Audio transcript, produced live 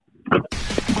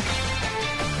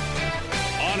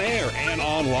and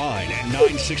online at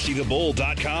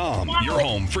 960thebull.com. Your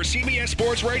home for CBS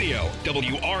Sports Radio,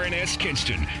 WRNS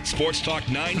Kinston, Sports Talk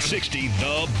 960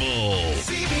 The Bull.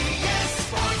 CBS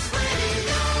Sports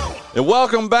Radio. And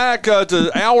welcome back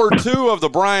to Hour 2 of the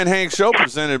Brian Hanks Show,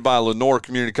 presented by Lenore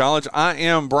Community College. I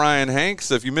am Brian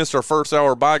Hanks. If you missed our first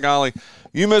hour, by golly,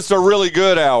 you missed a really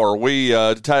good hour. We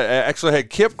actually had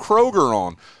Kip Kroger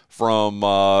on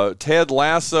from Ted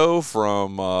Lasso,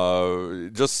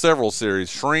 from just several series,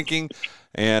 Shrinking,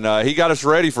 and he got us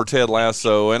ready for Ted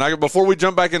Lasso. And before we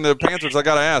jump back into the Panthers, I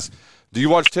got to ask, do you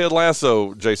watch Ted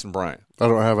Lasso, Jason Bryant? I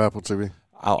don't have Apple TV.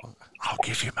 I'll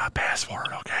give you my password,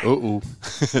 okay? Uh-oh.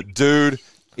 Dude,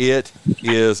 it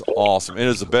is awesome. It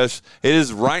is the best. It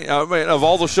is right. I mean, of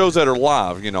all the shows that are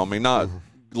live, not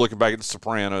looking back at The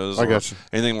Sopranos or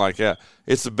anything like that.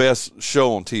 It's the best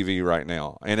show on TV right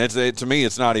now. And to me,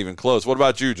 it's not even close. What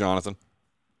about you, Jonathan?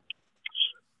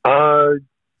 It's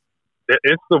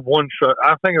the one show.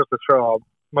 I think it's the show I'll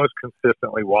most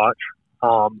consistently watch.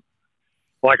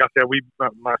 Like I said,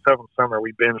 myself and Summer,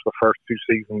 we binged the first 2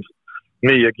 seasons.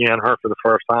 Me again, her for the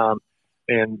first time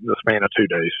in the span of 2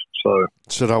 days. So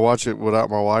should I watch it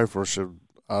without my wife, or should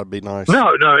I be nice?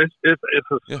 No, it's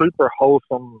a super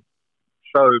wholesome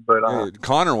show. But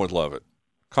Connor would love it.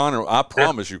 Connor, I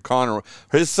promise you, Connor.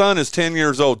 His son is 10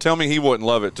 years old. Tell me he wouldn't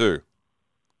love it too.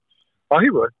 Oh, he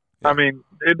would. Yeah. I mean,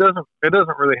 it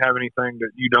doesn't really have anything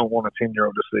that you don't want a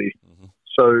 10-year-old to see. Mm-hmm.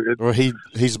 So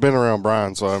he's been around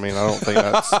Brian, so I mean, I don't think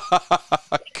that's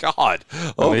God.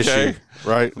 Okay, issue,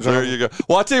 right? There you go.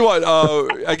 Well, I'll tell you what.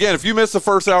 Again, if you missed the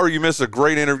first hour, you missed a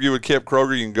great interview with Kip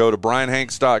Kroger. You can go to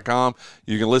brianhanks.com.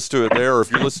 You can listen to it there, or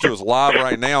if you listen to us live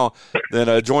right now,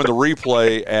 then join the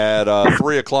replay at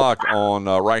 3:00 on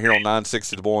right here on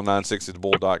 960 The Bull and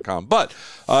 960thebull.com. But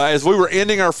as we were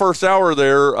ending our first hour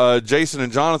there, Jason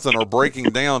and Jonathan are breaking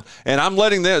down, and I'm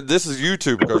letting them. This is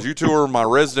YouTube because you two are my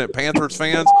resident Panthers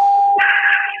fans.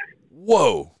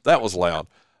 Whoa, that was loud.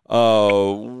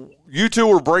 You two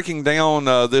were breaking down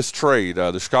this trade,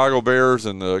 the Chicago Bears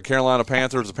and the Carolina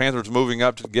Panthers. The Panthers moving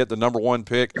up to get the number 1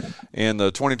 pick in the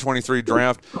 2023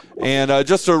 draft. And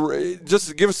just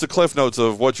to give us the cliff notes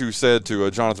of what you said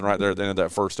to Jonathan right there at the end of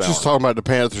that first hour. Just talking about the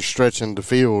Panthers stretching the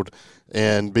field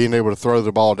and being able to throw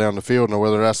the ball down the field, and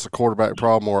whether that's a quarterback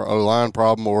problem or an O-line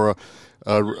problem or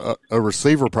a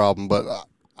receiver problem. But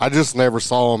I just never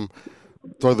saw them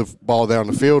throw the ball down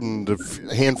the field, and the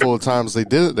handful of times they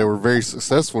did it, they were very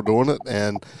successful doing it,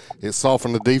 and it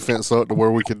softened the defense up to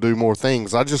where we could do more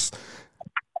things. I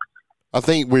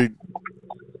think we're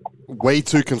way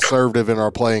too conservative in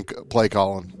our play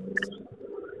calling.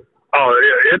 Oh,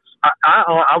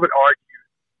 I would argue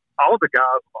all the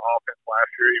guys on the offense last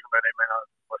year, even though they may not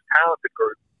be the most talented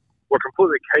group, were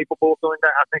completely capable of doing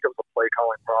that. I think it was a play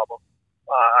calling problem.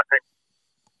 I think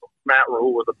Matt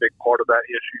Rule was a big part of that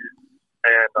issue,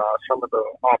 and some of the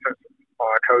offensive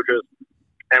coaches,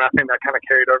 and I think that kind of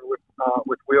carried over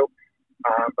with Will.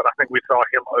 But I think we saw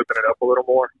him open it up a little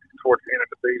more towards the end of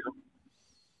the season.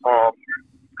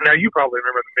 Now you probably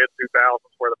remember the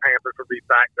mid-2000s where the Panthers would be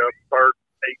backed up 3rd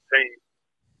and 18,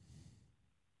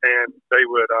 and they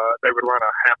would run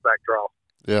a halfback draw.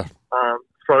 Yeah.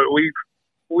 So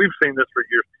we've seen this for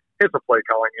years. It's a play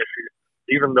calling issue,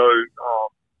 even though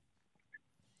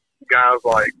guys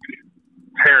like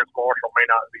Terrence Marshall may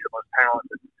not be the most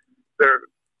talented.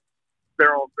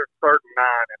 They're on their 3rd and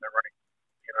 9 and they're running,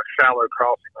 shallow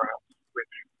crossing routes,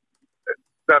 which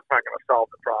that's not going to solve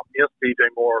the problem. Yes,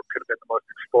 DJ Moore could have been the most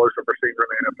explosive receiver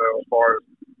in the NFL as far as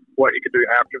what he could do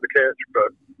after the catch,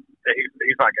 but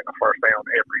he's not getting a first down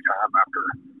every time after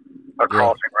a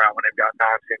crossing route when they've got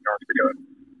 9-10 yards to go.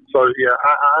 So yeah,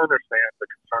 I understand the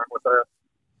concern with that.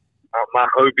 My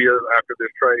hope is after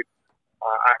this trade,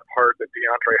 I've heard that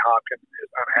DeAndre Hopkins is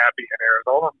unhappy in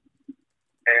Arizona,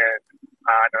 and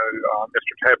I know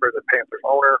Mr. Tepper, the Panthers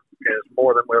owner, is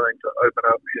more than willing to open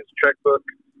up his checkbook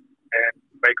and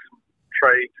make some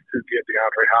trades to get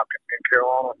DeAndre Hopkins in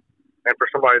Carolina. And for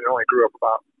somebody that only grew up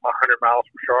about 100 miles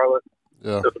from Charlotte,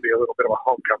 this would be a little bit of a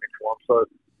homecoming for him. So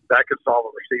that could solve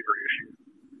a receiver issue.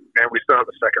 And we still have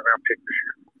a 2nd-round pick this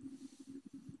year.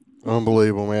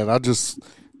 Unbelievable, man.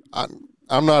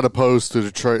 I'm not opposed to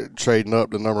the trading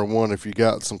up to number 1 if you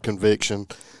got some conviction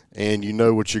and you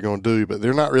know what you're going to do, but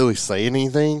they're not really saying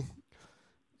anything.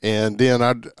 And then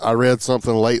I read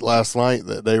something late last night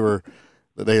that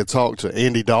they had talked to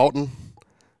Andy Dalton,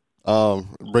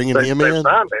 bringing him in. They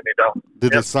signed Andy Dalton.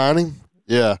 Did they sign him?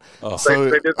 Yeah. Oh.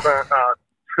 They did sign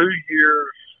 2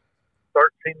 years,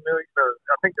 $13 million.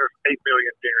 I think there's $8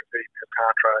 million guaranteed in his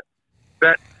contract.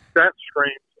 That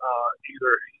screams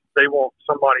either they want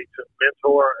somebody to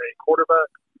mentor a quarterback,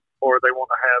 or they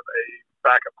want to have a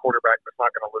backup quarterback that's not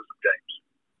going to lose them games.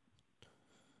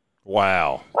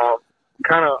 Wow.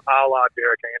 Kind of a la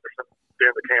Derek Anderson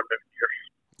during the Cam Newton years.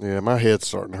 Yeah, my head's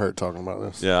starting to hurt talking about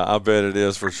this. Yeah, I bet it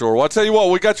is for sure. Well, I'll tell you what,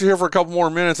 we got you here for a couple more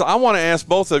minutes. I want to ask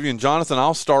both of you, and Jonathan,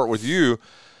 I'll start with you.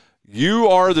 You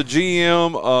are the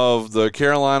GM of the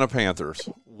Carolina Panthers.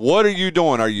 What are you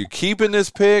doing? Are you keeping this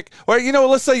pick? Well,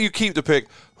 let's say you keep the pick.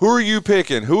 Who are you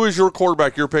picking? Who is your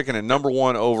quarterback you're picking at number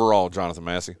 1 overall, Jonathan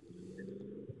Massey?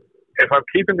 If I'm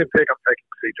keeping the pick, I'm taking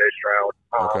C.J. Stroud.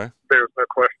 Okay. There's no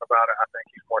question about it. I think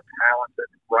he's more talented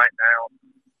right now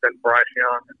than Bryce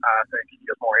Young. I think he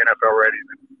is more NFL ready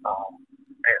than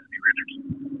Anthony Richardson.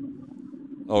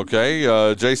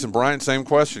 Okay. Jason Bryant, same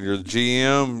question. You're the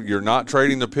GM. You're not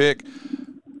trading the pick.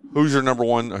 Who's your number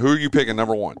 1? Who are you picking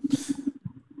number 1?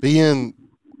 Being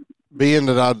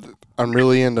that I'm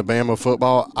really into Bama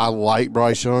football, I like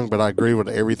Bryce Young, but I agree with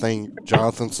everything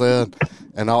Jonathan said.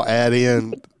 And I'll add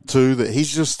in, too, that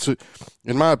he's just too,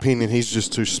 in my opinion, he's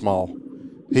just too small.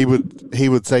 He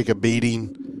would take a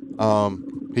beating.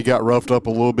 He got roughed up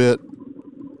a little bit.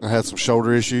 I had some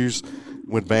shoulder issues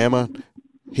with Bama.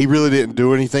 He really didn't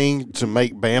do anything to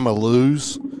make Bama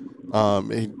lose.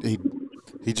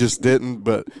 He just didn't.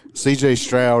 But C.J.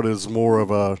 Stroud is more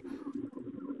of a,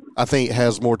 I think,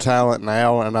 has more talent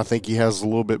now, and I think he has a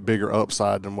little bit bigger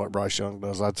upside than what Bryce Young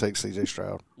does. I'd take C.J.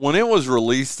 Stroud. When it was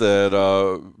released that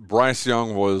Bryce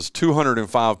Young was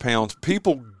 205 pounds,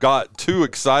 people got too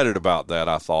excited about that,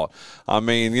 I thought. I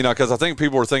mean, because I think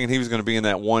people were thinking he was going to be in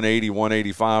that 180,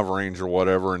 185 range or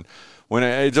whatever. And when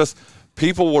it just –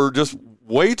 people were just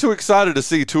way too excited to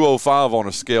see 205 on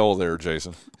a scale there,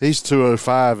 Jason. He's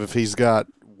 205 if he's got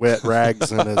wet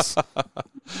rags in his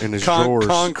drawers.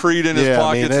 Concrete in his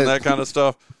pockets and that kind of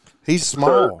stuff. He's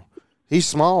small. He's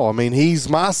small. I mean, he's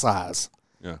my size.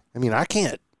 Yeah. I mean, I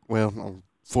can't. Well, I'm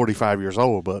 45 years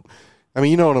old, but I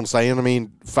mean, you know what I'm saying. I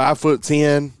mean,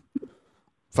 5'10",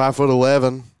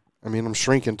 5'11". I mean, I'm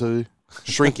shrinking too.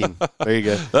 Shrinking. There you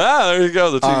go. There you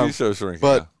go. The TV show Shrinking.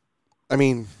 But I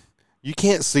mean, you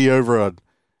can't see over a.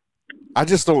 I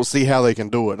just don't see how they can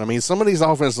do it. I mean, some of these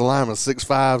offensive linemen, 6'5",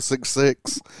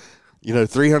 6'6",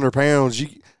 300 pounds.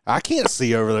 I can't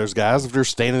see over those guys if they're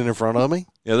standing in front of me.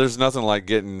 Yeah, there's nothing like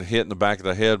getting hit in the back of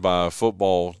the head by a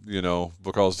football,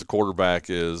 because the quarterback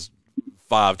is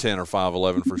 5'10" or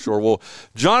 5'11" for sure. Well,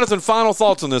 Jonathan, final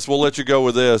thoughts on this. We'll let you go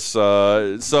with this.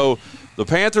 So the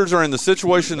Panthers are in the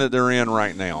situation that they're in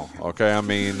right now, okay? I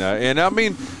mean,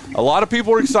 a lot of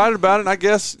people are excited about it, and I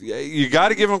guess you got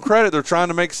to give them credit. They're trying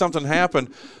to make something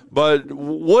happen. But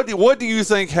what do you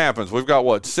think happens? We've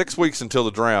got, 6 weeks until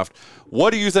the draft.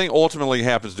 What do you think ultimately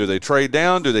happens? Do they trade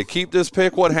down? Do they keep this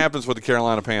pick? What happens with the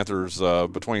Carolina Panthers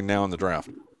between now and the draft?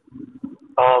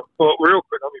 Well, real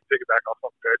quick, let me piggyback off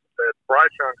something Jason said.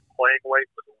 Bryce Young's playing weight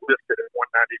was listed at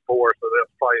 194, so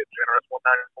that's probably a generous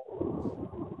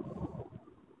 194.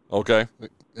 Okay.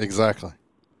 Exactly.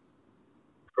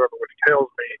 Which tells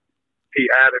me he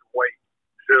added weight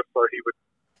just so he would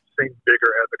seem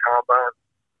bigger at the combine.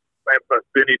 But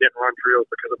then he didn't run drills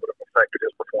because it would have affected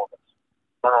his performance,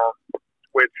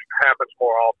 which happens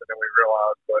more often than we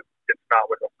realize, but it's not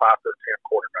with a 5'10"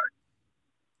 quarterback.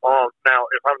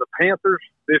 Now, if I'm the Panthers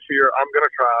this year, I'm going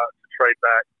to try to trade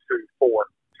back to 4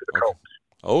 to the Colts.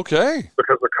 Okay.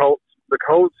 Because the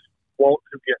Colts want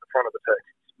to get in front of the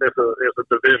Texans. It's a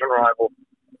division rival.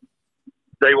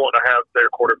 They want to have the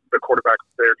quarterback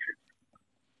of their choosing.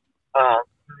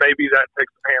 Maybe that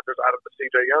takes the Panthers out of the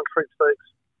C.J. Young sweepstakes.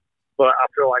 But I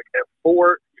feel like at 4,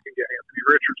 you can get Anthony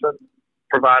Richardson,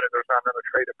 provided there's not another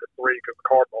trade up to 3, because the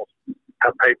Cardinals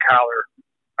have paid Kyler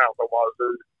out the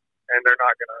wazoo, and they're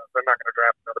not gonna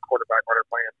draft another quarterback where they're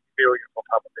paying millions on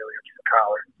top of millions for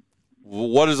Kyler.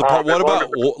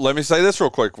 Let me say this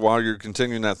real quick while you're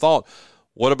continuing that thought.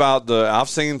 What about I've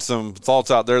seen some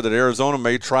thoughts out there that Arizona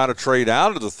may try to trade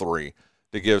out of the 3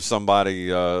 to give somebody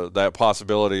that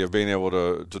possibility of being able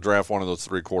to draft one of those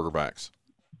 3 quarterbacks.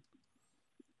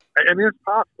 And it's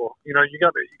possible. You kind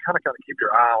of got to keep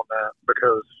your eye on that,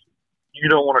 because you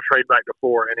don't want to trade back to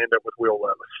 4 and end up with Will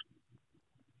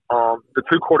Levis. The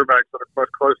 2 quarterbacks that are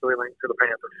most closely linked to the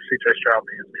Panthers are C.J. Stroud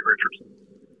and Anthony Richardson.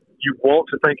 You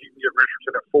want to think you can get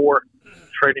Richardson at 4,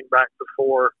 trading back to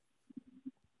 4.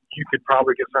 You could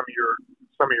probably get some of your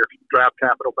draft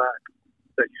capital back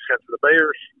that you sent to the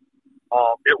Bears.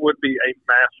 It would be a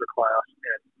masterclass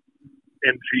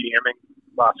in GMing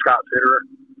by Scott Fitterer,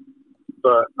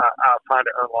 but I find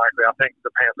it unlikely. I think the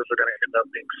Panthers are going to end up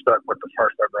being stuck with the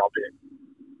first overall pick.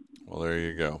 Well, there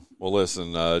you go. Well,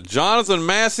 listen, Jonathan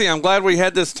Massey, I'm glad we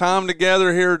had this time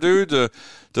together here, dude, to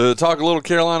talk a little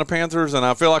Carolina Panthers, and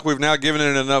I feel like we've now given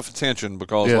it enough attention,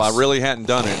 because I really hadn't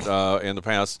done it in the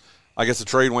past I guess the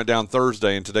trade went down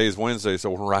Thursday, and today is Wednesday,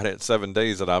 so we're right at 7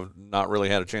 days that I've not really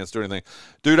had a chance to do anything.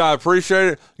 Dude, I appreciate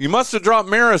it. You must have dropped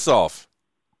Maris off.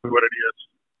 What it is.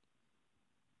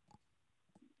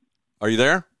 Are you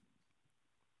there?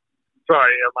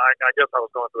 Sorry, I guess I was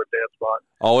going to a dead spot.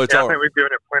 Oh, it's I all think we've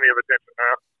given it plenty of attention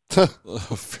now.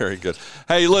 Very good.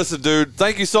 Hey, listen, dude,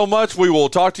 thank you so much. We will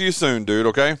talk to you soon, dude,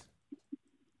 okay?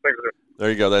 Thanks, sir.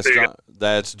 There you go.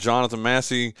 That's Jonathan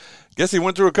Massey. Guess he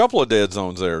went through a couple of dead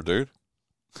zones there, dude.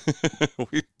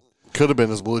 Could have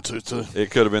been his Bluetooth, too.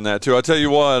 It could have been that, too. I tell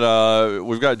you what,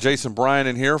 we've got Jason Bryant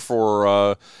in here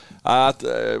for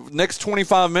next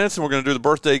 25 minutes, and we're going to do the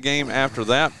birthday game after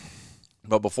that.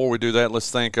 But before we do that,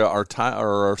 let's thank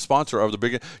our sponsor of the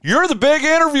big. You're the big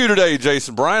interview today,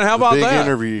 Jason Bryant. How about that? Big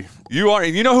interview. You are.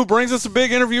 You know who brings us a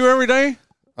big interview every day?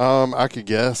 I could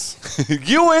guess.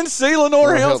 UNC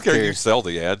Lenore Healthcare. Healthcare. You sell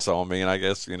the ad, so I mean, I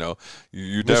guess you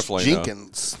definitely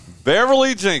Jenkins. know.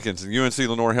 Beverly Jenkins and UNC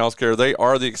Lenore Healthcare. They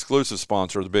are the exclusive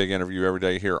sponsor of the big interview every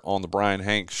day here on the Brian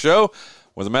Hanks Show.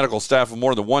 With a medical staff of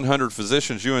more than 100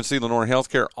 physicians, UNC Lenore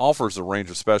Healthcare offers a range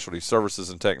of specialty services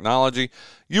and technology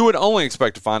you would only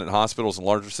expect to find at hospitals in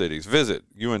larger cities. Visit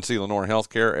UNC Lenore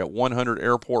Healthcare at 100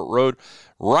 Airport Road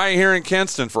right here in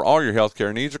Kinston for all your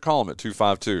healthcare needs, or call them at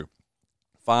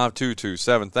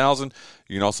 252-522-7000.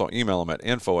 You can also email them at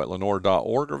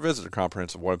info@lenore.org or visit their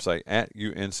comprehensive website at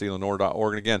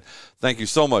unclenore.org. And again, thank you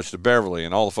so much to Beverly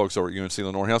and all the folks over at UNC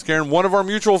Lenore Healthcare. And one of our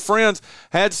mutual friends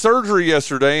had surgery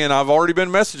yesterday, and I've already been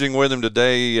messaging with him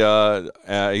today.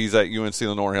 He's at UNC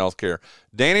Lenore Healthcare.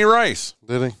 Danny Rice.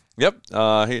 Did he? Yep.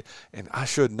 And I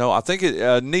should know. I think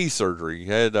knee surgery. He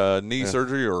had knee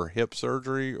surgery or hip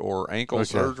surgery or ankle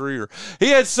surgery. Or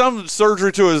he had some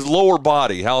surgery to his lower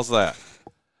body. How's that?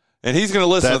 And he's going to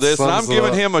listen to this, and I'm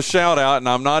giving him a shout-out, and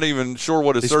I'm not even sure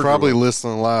what his surgery was. He's probably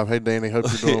listening live. Hey, Danny, hope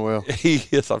you're doing well. He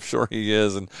is. I'm sure he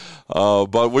is. And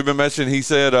but we've been mentioning, he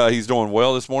said he's doing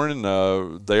well this morning.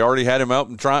 They already had him up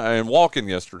and walking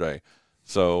yesterday.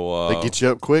 So they get you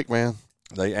up quick, man.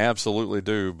 They absolutely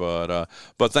do, but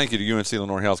thank you to UNC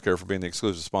Lenore Healthcare for being the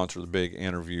exclusive sponsor of the big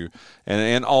interview,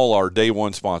 and all our day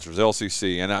one sponsors,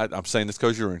 LCC. And I'm saying this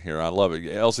because you're in here. I love it.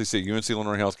 LCC, UNC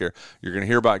Lenore Healthcare. You're going to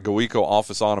hear about GoEco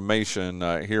Office Automation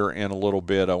here in a little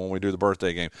bit when we do the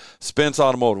birthday game. Spence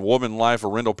Automotive, Woman Life,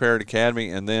 Arendelle Parrott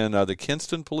Academy, and then the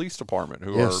Kinston Police Department,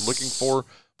 who are looking for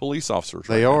police officers.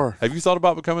 They are. Have you thought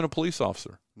about becoming a police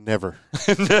officer? Never.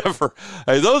 Never.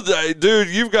 Hey, dude,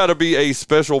 you've got to be a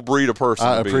special breed of person.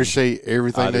 I appreciate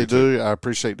everything they do. I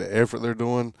appreciate the effort they're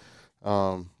doing.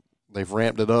 They've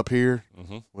ramped it up here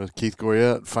with Keith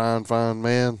Goyette, fine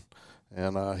man.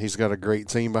 And he's got a great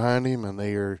team behind him, and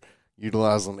they are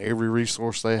utilizing every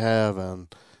resource they have. And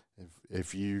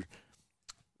if you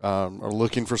are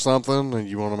looking for something and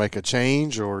you want to make a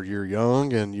change, or you're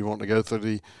young and you want to go through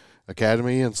the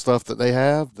academy and stuff that they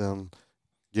have, then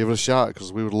give it a shot,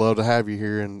 because we would love to have you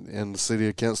here in the city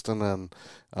of Kinston, and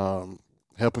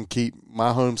helping keep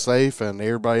my home safe and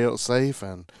everybody else safe,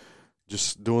 and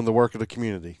just doing the work of the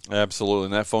community. Absolutely.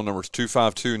 And that phone number is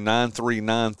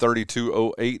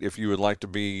 252-939-3208 if you would like to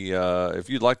be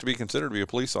considered to be a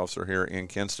police officer here in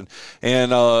Kinston.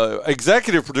 And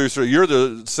executive producer, you're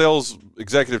the sales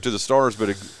executive to the Stars,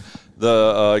 but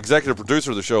the executive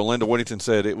producer of the show, Linda Whittington,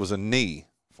 said it was a knee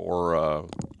for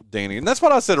Danny, and that's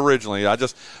what I said originally.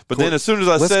 Then as soon as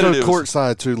I said it, let's go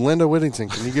courtside to Linda Whittington.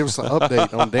 Can you give us an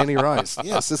update on Danny Rice?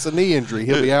 Yes, it's a knee injury.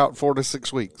 He'll be out 4 to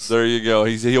 6 weeks. There you go.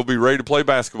 He'll be ready to play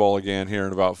basketball again here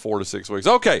in about 4 to 6 weeks.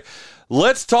 Okay,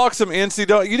 let's talk some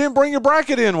NCAA. You didn't bring your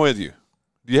bracket in with you.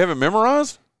 Do you have it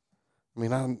memorized? I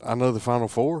mean, I know the Final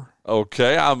Four.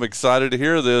 Okay, I'm excited to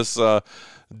hear this.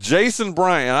 Jason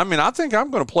Bryant. I mean, I think I'm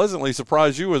going to pleasantly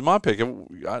surprise you with my pick.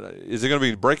 Is it going to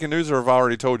be breaking news, or have I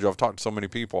already told you? I've talked to so many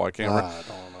people, I can't remember. I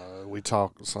don't know. We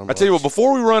talk so much. I tell you what,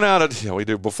 before we run out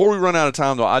of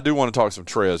time, though, I do want to talk some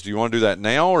Trez. Do you want to do that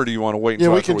now, or do you want to wait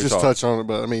until we can just touch on it,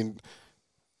 but I mean,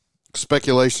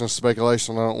 speculation is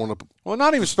speculation. I don't want to. Well,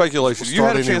 not even speculation. You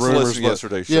had a chance to listen to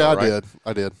yesterday's show, yeah, right?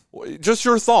 I did. Just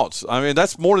your thoughts. I mean,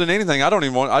 that's more than anything.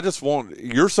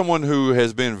 You're someone who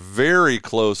has been very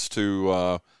close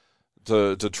to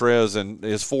Trez and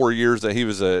his 4 years that he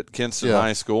was at Kinston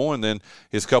High School, and then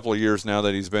his couple of years now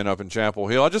that he's been up in Chapel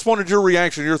Hill. I just wanted your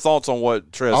reaction, your thoughts on what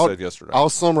Trez said yesterday. I'll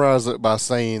summarize it by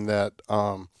saying that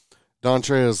Don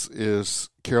Trez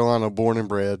is Carolina born and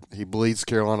bred. He bleeds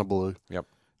Carolina blue. Yep.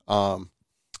 I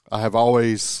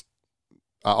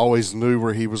always knew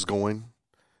where he was going.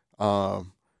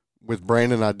 With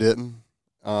Brandon, I didn't.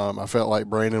 I felt like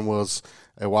Brandon was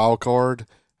a wild card.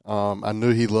 I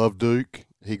knew he loved Duke.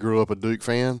 He grew up a Duke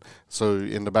fan, so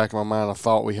in the back of my mind, I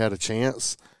thought we had a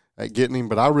chance at getting him,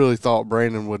 but I really thought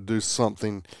Brandon would do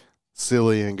something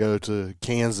silly and go to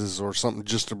Kansas or something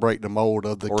just to break the mold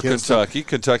of the or Kinston, Kentucky.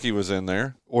 Kentucky was in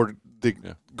there. or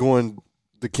going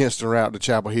the Kinston route to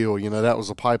Chapel Hill. That was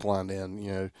a pipeline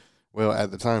then. Well,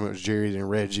 at the time it was Jerry and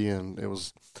Reggie, and it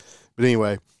was. But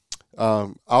anyway, I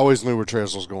always knew where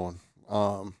Trez was going,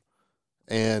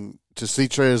 and to see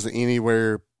Trez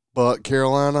anywhere but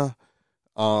Carolina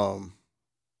would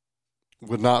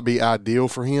not be ideal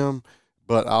for him.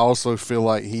 But I also feel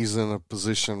like he's in a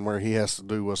position where he has to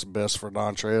do what's best for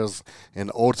Dontrez, and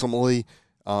ultimately,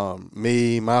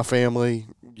 me, my family,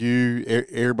 you,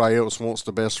 everybody else wants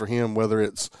the best for him. Whether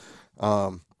it's,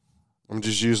 I'm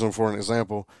just using him for an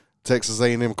example, Texas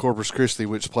A&M Corpus Christi,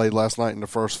 which played last night in the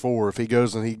first 4. If he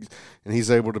goes and he's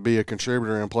able to be a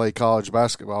contributor and play college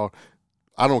basketball,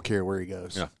 I don't care where he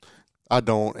goes. Yeah. I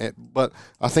don't. But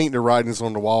I think the writing's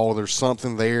on the wall. There's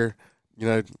something there.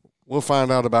 We'll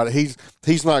find out about it.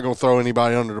 He's not going to throw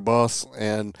anybody under the bus,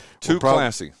 and Too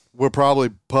classy. We'll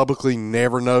probably publicly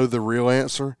never know the real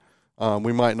answer.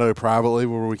 We might know privately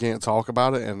where we can't talk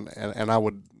about it, and I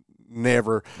would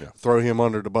never throw him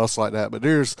under the bus like that. But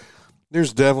there's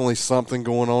definitely something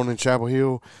going on in Chapel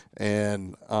Hill,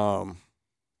 and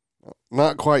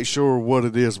not quite sure what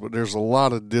it is, but there's a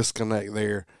lot of disconnect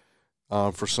there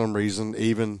for some reason.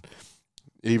 Even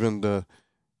the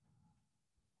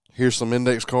here's some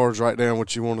index cards, write down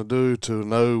what you want to do, to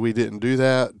know we didn't do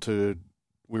that, to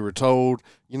we were told.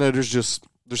 There's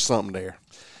something there.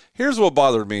 Here's what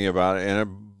bothered me about it,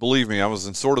 and believe me, I was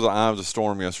in sort of the eye of the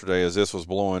storm yesterday as this was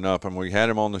blowing up, and we had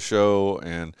him on the show,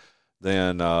 and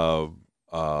then R.L.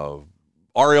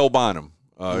 Bynum,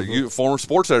 former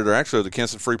sports editor actually of the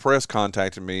Kinston Free Press,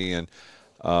 contacted me and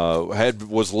had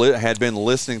been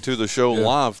listening to the show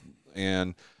live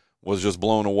and was just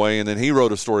blown away, and then he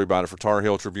wrote a story about it for Tar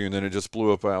Heel Tribune, and it just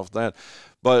blew up out of that.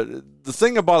 But the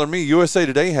thing that bothered me, USA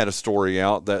Today had a story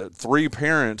out that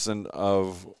parents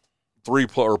of 3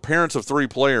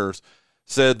 players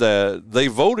said that they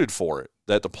voted for it,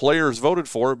 that the players voted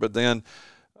for it, but then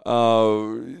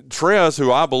Trez,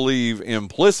 who I believe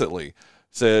implicitly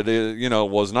said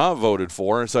was not voted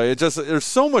for. So there's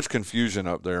so much confusion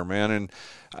up there, man. And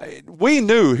we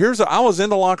knew. I was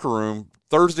in the locker room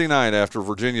Thursday night after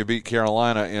Virginia beat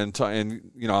Carolina, and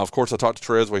of course I talked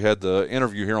to Trez. We had the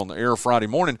interview here on the air Friday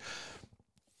morning.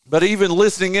 But even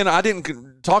listening in, I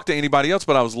didn't talk to anybody else,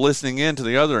 but I was listening in to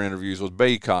the other interviews with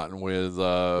Baycott and with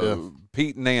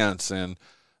Pete Nance and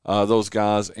those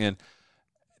guys. And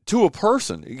to a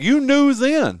person, you knew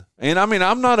then. And, I mean,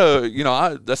 I'm not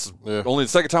that's only the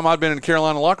second time I'd been in the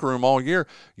Carolina locker room all year.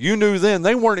 You knew then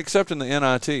they weren't accepting the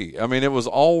NIT. I mean, it was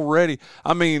already –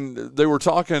 I mean, they were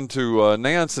talking to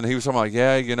Nance, and he was talking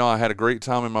about, I had a great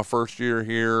time in my first year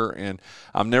here, and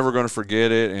I'm never going to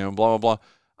forget it, and blah, blah, blah.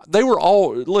 They were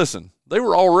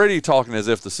already talking as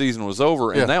if the season was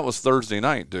over, and that was Thursday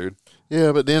night, dude.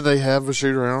 Yeah, but then they have a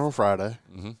shoot around on Friday.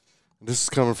 Mm-hmm. This is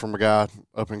coming from a guy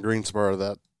up in Greensboro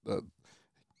that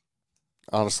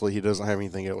honestly, he doesn't have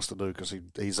anything else to do because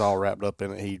he's all wrapped up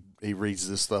in it. He reads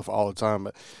this stuff all the time.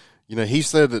 But, he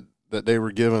said that they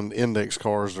were given index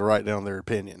cards to write down their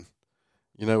opinion.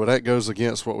 But that goes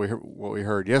against what we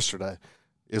heard yesterday.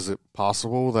 Is it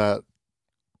possible that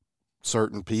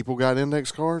certain people got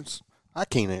index cards? I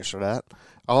can't answer that.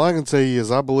 All I can tell you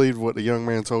is I believe what the young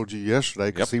man told you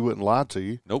yesterday because he wouldn't lie to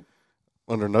you. Nope.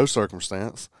 Under no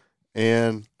circumstance.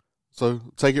 And so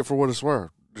take it for what it's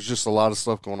worth. There's just a lot of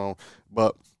stuff going on.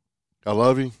 But I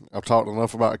love you. I've talked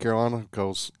enough about Carolina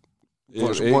because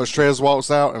once Trez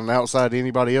walks out and outside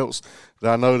anybody else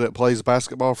that I know that plays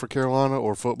basketball for Carolina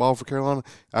or football for Carolina,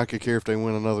 I could care if they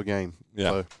win another game. Yeah.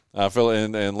 So, I feel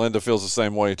and Linda feels the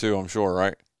same way too, I'm sure,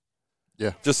 right?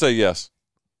 Yeah. Just say yes.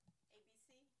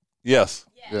 Yes.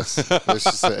 Yes. Let's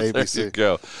just say ABC. There you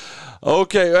go.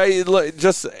 Okay. Hey,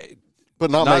 just – but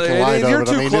not making light of it. You're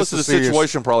too close to the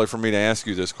situation probably for me to ask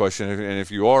you this question. And if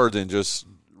you are, then just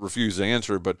refuse to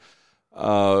answer it. But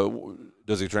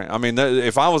does he train? I mean,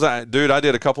 if I was – dude, I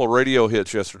did a couple of radio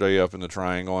hits yesterday up in the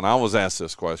Triangle, and I was asked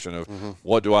this question of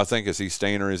what do I think? Is he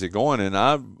staying or is he going? And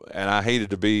I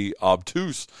hated to be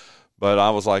obtuse, but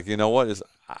I was like, you know what?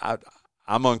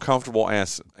 I'm uncomfortable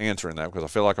answering that because I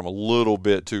feel like I'm a little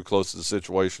bit too close to the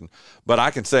situation. But I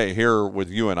can say here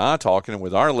with you and I talking and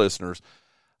with our listeners –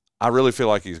 I really feel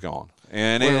like he's gone.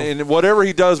 And whatever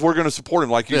he does, we're going to support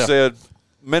him, like you said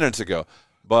minutes ago.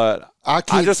 But I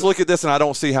just look at this, and I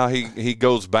don't see how he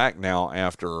goes back now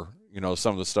after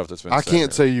some of the stuff that's been said. I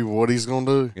can't tell you what he's going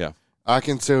to do. Yeah. I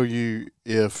can tell you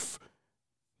if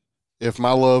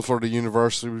my love for the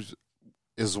university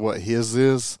is what his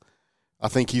is, I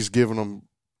think he's given them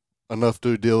enough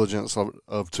due diligence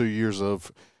of 2 years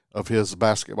of of his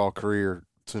basketball career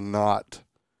to not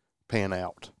pan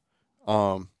out.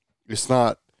 It's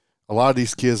not – a lot of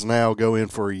these kids now go in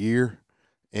for a year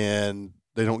and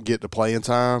they don't get the playing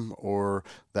time or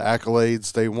the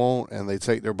accolades they want, and they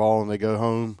take their ball and they go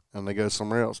home and they go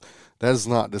somewhere else. That is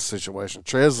not the situation.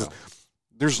 Trez,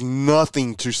 there's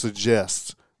nothing to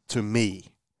suggest to me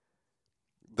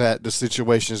that the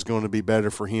situation is going to be better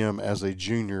for him as a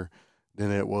junior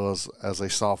than it was as a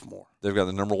sophomore. They've got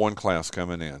the number 1 class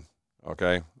coming in,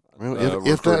 okay? Well,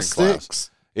 if that sticks.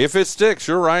 If it sticks,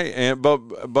 you're right.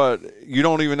 But you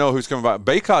don't even know who's coming back.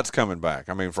 Baycott's coming back.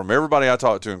 I mean, from everybody I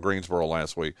talked to in Greensboro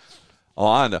last week. Oh,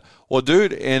 I know. Well,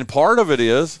 dude, and part of it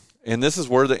is, and this is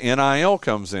where the NIL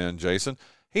comes in, Jason.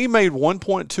 He made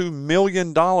 $1.2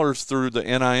 million through the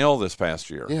NIL this past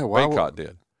year. Yeah, Baycott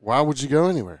did. Why would you go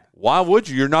anywhere? Why would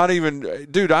you? You're not even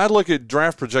 – dude, I look at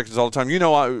draft projections all the time. You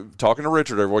know, talking to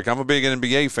Richard every week, I'm a big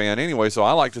NBA fan anyway, so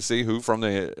I like to see who from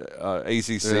the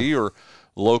ACC or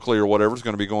locally or whatever is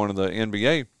going to be going to the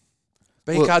NBA.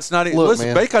 Baycott's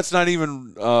Baycott's not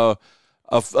even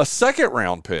a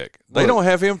second-round pick. They don't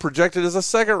have him projected as a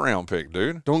second-round pick,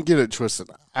 dude. Don't get it twisted.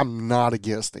 I'm not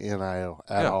against the NIL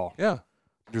at all. Yeah.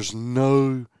 There's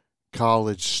no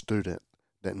college student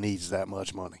that needs that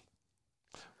much money.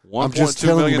 $1.2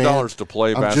 million to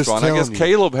play basketball. And I guess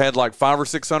Caleb had like $500,000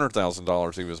 or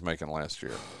 $600,000 he was making last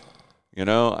year. You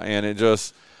know, and it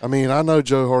just. I mean, I know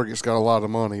Joe Hargett's got a lot of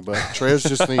money, but Trez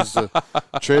just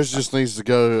needs to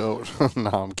go. No,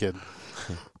 I'm kidding.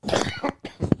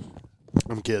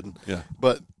 I'm kidding. Yeah,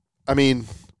 but I mean,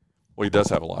 well, he does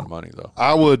have a lot of money though.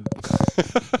 I would.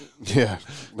 Yeah,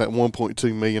 that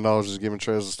 $1.2 million is giving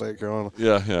Trez to State Carolina.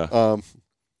 Yeah.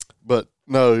 But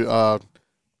no.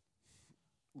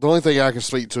 The only thing I can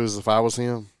speak to is if I was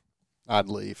him, I'd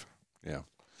leave. Yeah.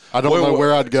 I don't know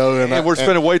where I'd go. And we're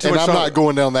spending way too much time. I'm not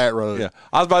going down that road. Yeah.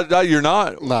 I was about to, you're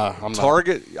not? No, I'm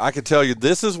Target, I can tell you,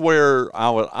 this is where I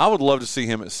would love to see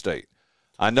him at State.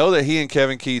 I know that he and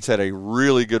Kevin Keats had a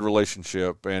really good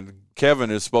relationship, and Kevin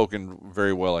has spoken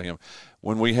very well of him.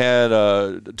 When we had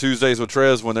Tuesdays with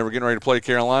Trez, when they were getting ready to play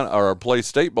Carolina or play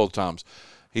State both times,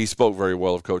 he spoke very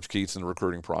well of Coach Keats in the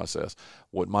recruiting process.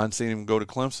 Wouldn't mind seeing him go to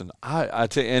Clemson.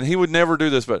 And he would never do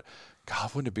this, but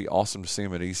God, wouldn't it be awesome to see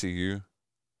him at ECU?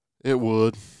 It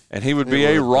would. And he would be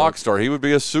a rock star. He would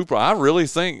be a super. I really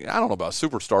think, I don't know about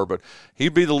superstar, but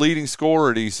he'd be the leading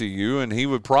scorer at ECU, and he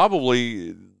would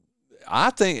probably, I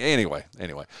think, anyway.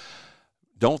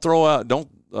 Don't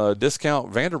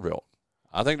discount Vanderbilt.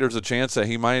 I think there's a chance that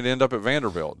he might end up at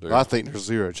Vanderbilt, dude. I think there's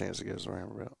zero chance he goes to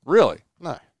Vanderbilt. Really?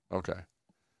 No.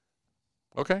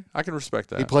 Okay, I can respect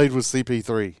that. He played with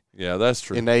CP3. Yeah, that's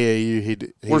true. In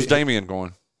AAU, where's Damian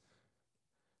going?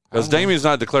 Because Damian's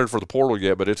not declared for the portal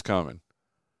yet, but it's coming.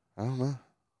 I don't know.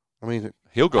 I mean,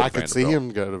 he'll go. I could see him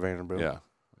go to Vanderbilt. Yeah,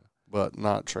 but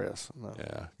not Trez. No.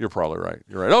 Yeah, you're probably right.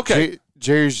 You're right. Okay,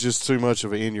 Jerry's just too much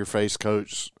of an in-your-face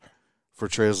coach for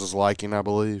Trez's liking, I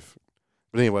believe.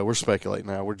 But anyway, we're speculating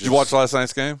now. Did you watch last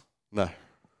night's game? No.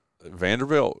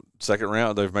 Vanderbilt, second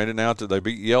round. They've made it now. They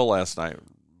beat Yale last night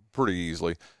pretty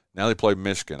easily. Now they play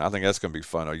Michigan. I think that's going to be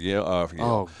fun.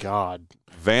 Oh, God.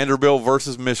 Vanderbilt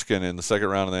versus Michigan in the second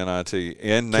round of the NIT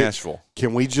in Nashville.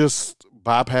 Can we just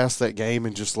bypass that game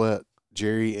and just let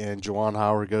Jerry and Juwan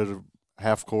Howard go to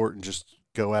half court and just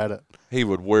go at it? He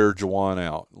would wear Juwan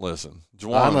out. Listen,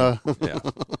 Juwan. I know. Yeah.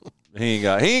 He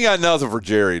ain't got nothing for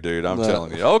Jerry, dude. I'm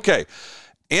telling you. Okay.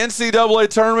 NCAA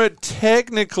tournament,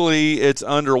 technically it's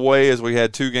underway as we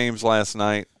had 2 games last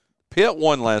night. Pitt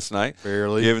won last night,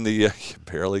 barely giving the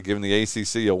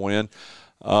ACC a win.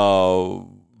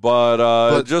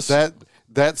 But just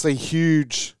that's a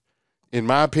huge, in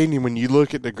my opinion, when you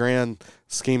look at the grand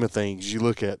scheme of things, you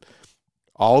look at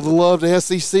all the love the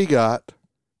SEC got,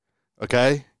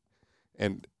 okay,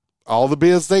 and all the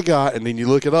bids they got, and then you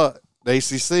look at the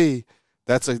ACC.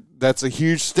 That's a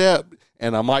huge step,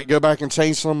 and I might go back and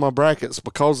change some of my brackets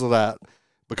because of that.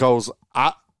 Because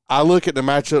I look at the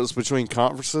matchups between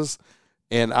conferences,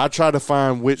 and I try to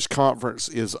find which conference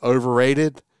is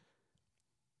overrated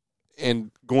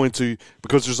and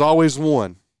because there's always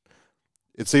one.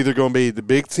 It's either going to be the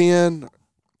Big Ten.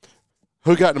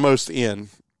 Who got the most in?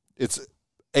 It's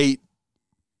 8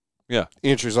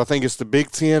 entries. I think it's the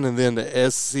Big Ten and then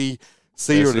the SEC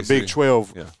or the Big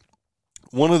 12. Yeah.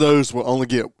 One of those will only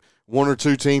get 1 or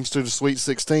 2 teams to the Sweet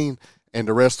 16, and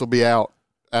the rest will be out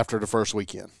after the first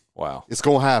weekend. Wow. It's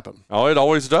going to happen. Oh, it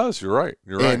always does. You're right.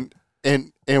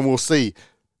 And we'll see.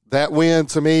 That win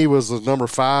to me was the number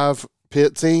 5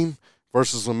 Pitt team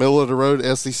versus the middle of the road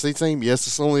SEC team. Yes,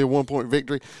 it's only a 1-point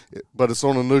victory, but it's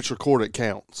on a neutral court. It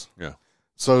counts. Yeah.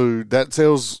 So that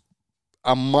tells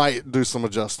I might do some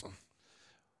adjusting.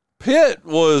 Pitt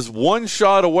was one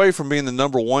shot away from being the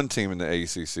number one team in the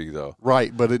ACC, though.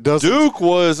 Right, but it doesn't. Duke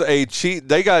was a cheat.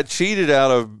 They got cheated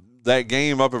out of that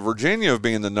game up at Virginia of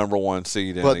being the number one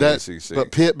seed in the ACC.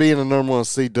 But Pitt being the number one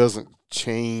seed doesn't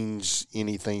change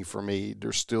anything for me.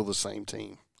 They're still the same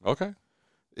team. Okay.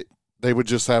 They would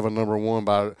just have a number one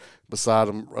beside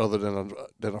them other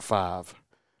than a 5.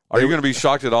 Are you going to be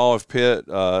shocked at all if Pitt,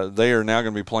 they are now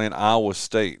going to be playing Iowa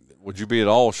State? Would you be at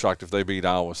all shocked if they beat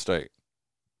Iowa State?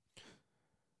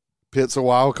 Pitt's a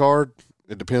wild card.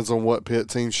 It depends on what Pitt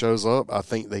team shows up. I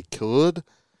think they could.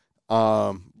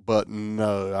 But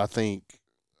no, I think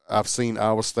I've seen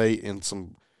Iowa State in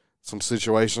some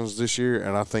situations this year,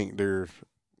 and I think they're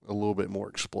a little bit more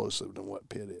explosive than what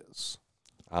Pitt is.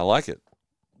 I like it.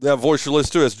 That voice you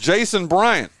listen to is Jason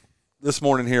Bryant this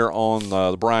morning here on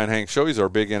the Brian Hanks Show. He's our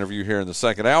big interview here in the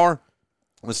second hour.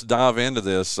 Let's dive into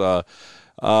this. Who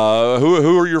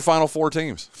are your final 4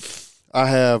 teams? I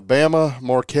have Bama,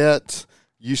 Marquette,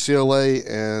 UCLA,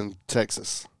 and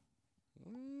Texas.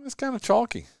 It's kind of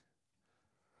chalky.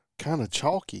 Kind of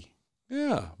chalky.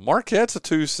 Yeah. Marquette's a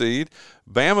 2 seed.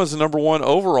 Bama's the number 1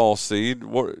 overall seed.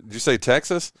 What, did you say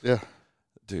Texas? Yeah.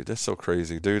 Dude, that's so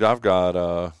crazy. Dude, I've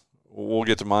got we'll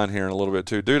get to mine here in a little bit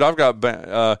too. Dude, I've got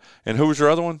and who was your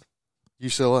other one?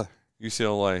 UCLA.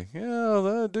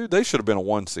 Yeah, dude, they should have been a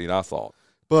 1 seed, I thought.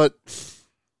 But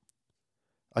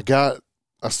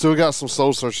I still got some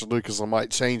soul searching to do because I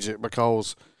might change it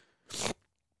because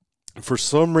for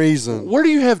some reason. Where do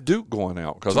you have Duke going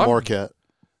out? Because Marquette.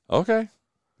 Okay.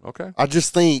 I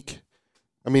just think,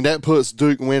 that puts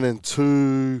Duke winning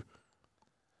two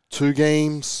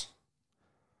games,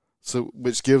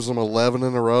 which gives them 11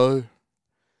 in a row.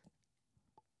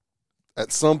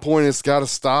 At some point, it's got to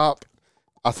stop.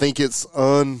 I think it's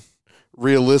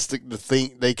unrealistic to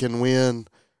think they can win,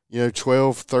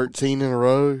 12, 13 in a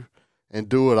row and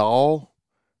do it all.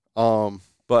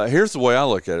 But here's the way I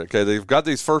look at it. Okay, they've got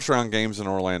these first-round games in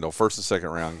Orlando, first and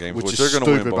second-round games, which they're going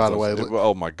to win both, by the way.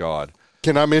 Oh, my God.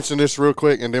 Can I mention this real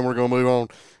quick, and then we're going to move on?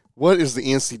 What is the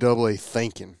NCAA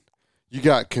thinking? You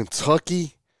got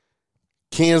Kentucky,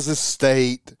 Kansas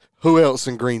State, who else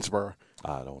in Greensboro?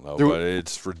 I don't know, but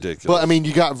it's ridiculous. But,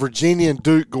 you got Virginia and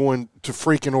Duke going to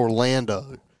freaking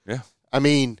Orlando. Yeah.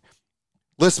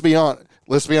 Let's be honest,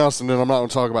 and then I'm not going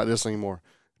to talk about this anymore.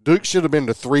 Duke should have been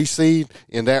the 3 seed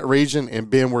in that region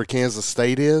and been where Kansas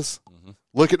State is. Mm-hmm.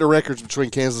 Look at the records between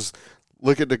Kansas.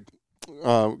 Look at the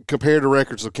compare the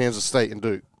records of Kansas State and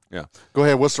Duke. Yeah. Go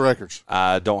ahead. What's the records?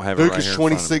 I don't have it right here.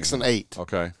 Duke is 26-8.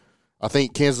 Okay. I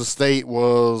think Kansas State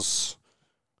was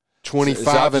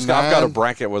 25-9. I've got a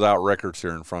bracket without records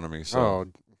here in front of me. So. Oh,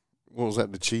 what was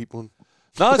that? The cheap one?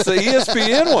 No, it's the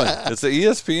ESPN one. It's the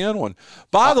ESPN one.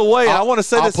 By the way, I want to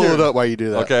say this here. I'll pull it up while you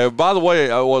do that. Okay. By the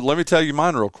way, let me tell you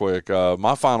mine real quick.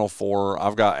 My final 4,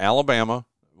 I've got Alabama,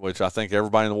 which I think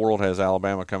everybody in the world has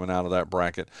Alabama coming out of that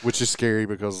bracket. Which is scary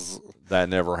because that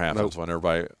never happens when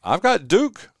everybody. I've got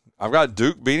Duke. I've got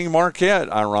Duke beating Marquette,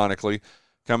 ironically,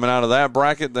 coming out of that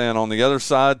bracket. Then on the other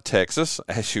side, Texas,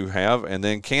 as you have, and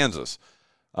then Kansas.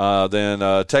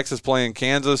 Then Texas playing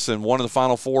Kansas, and one of the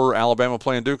final 4, Alabama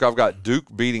playing Duke. I've got Duke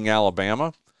beating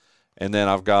Alabama, and then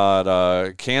I've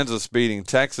got Kansas beating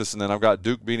Texas, and then I've got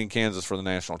Duke beating Kansas for the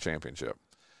national championship.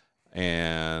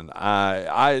 And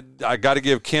I got to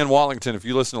give Ken Watlington, if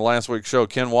you listen to last week's show,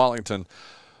 Ken Watlington,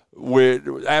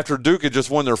 after Duke had just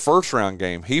won their first-round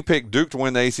game, he picked Duke to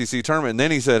win the ACC tournament, and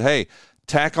then he said, hey,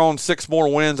 tack on 6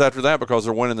 more wins after that because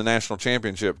they're winning the national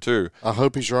championship too. I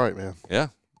hope he's right, man. Yeah.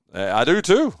 I do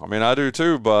too. I do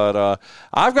too. But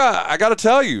I got to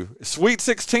tell you, Sweet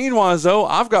 16 wise though,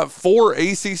 I've got 4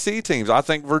 ACC teams. I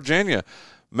think Virginia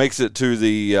makes it to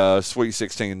the Sweet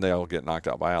 16. They'll get knocked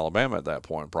out by Alabama at that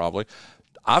point probably.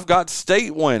 I've got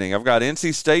State winning. I've got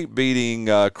NC State beating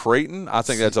Creighton. I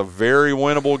think that's a very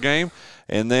winnable game.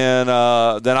 And then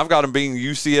I've got them beating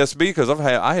UCSB because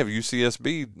I have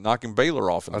UCSB knocking Baylor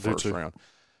off in the first round.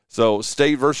 So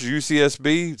State versus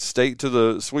UCSB, State to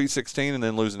the Sweet 16, and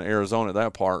then losing to Arizona at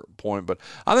that point. But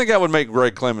I think that would make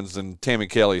Greg Clemens and Tammy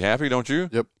Kelly happy, don't you?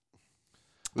 Yep.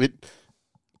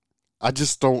 I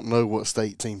just don't know what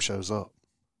State team shows up.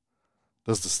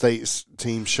 Does the State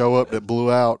team show up that blew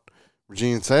out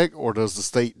Virginia Tech, or does the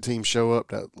State team show up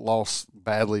that lost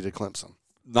badly to Clemson?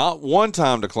 Not 1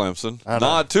 time to Clemson,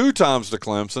 not 2 times to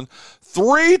Clemson,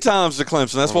 3 times to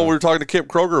Clemson. That's what we were talking to Kip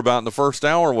Kroger about in the first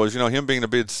hour was, him being a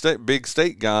big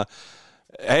state guy.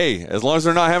 Hey, as long as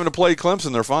they're not having to play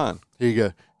Clemson, they're fine. Here you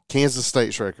go. Kansas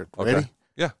State's record. Okay. Ready?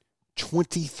 Yeah.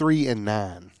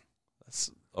 23-9.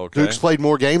 That's okay. Duke's played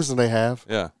more games than they have.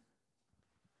 Yeah.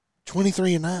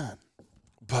 23-9.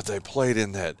 But they played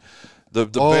in that the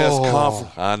best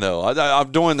conference. I know.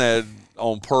 I'm doing that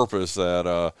on purpose.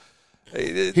 That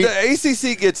the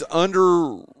ACC gets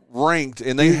underranked,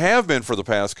 and they have been for the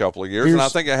past couple of years, and I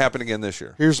think it happened again this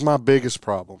year. Here's my biggest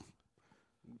problem.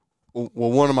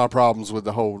 Well, one of my problems with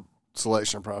the whole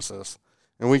selection process,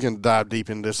 and we can dive deep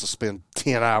into this and spend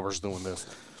 10 hours doing this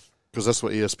because that's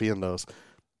what ESPN does.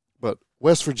 But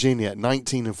West Virginia at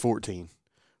 19-14.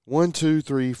 1, 2,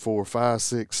 3, 4, 5,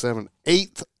 6, 7,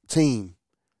 8th team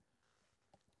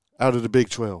out of the Big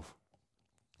 12.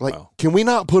 Like, wow. Can we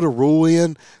not put a rule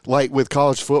in, like with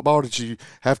college football, that you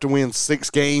have to win 6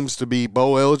 games to be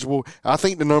bowl eligible? I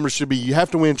think the number should be you have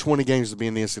to win 20 games to be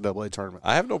in the NCAA tournament.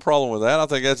 I have no problem with that. I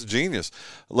think that's genius.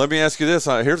 Let me ask you this.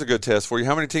 Here's a good test for you.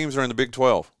 How many teams are in the Big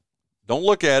 12? Don't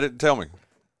look at it and tell me.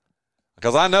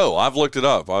 Because I know. I've looked it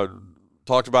up. I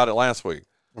talked about it last week.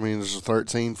 I mean, there's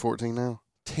 13, 14 now?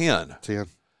 10. 10.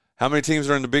 How many teams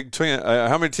are in the Big 10?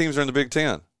 How many teams are in the Big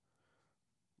 10?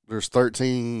 There's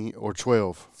 13 or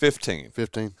 12. 15.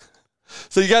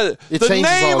 So you got the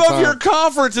name of your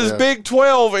conference is Big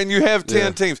 12, and you have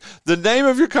 10 teams. The name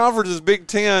of your conference is Big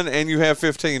 10, and you have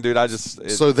 15, dude.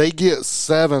 So they get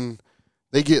 7.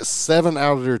 They get 7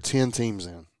 out of their 10 teams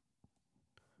in.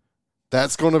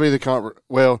 That's going to be the conference.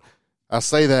 Well, I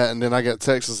say that, and then I got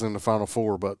Texas in the Final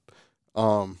Four, but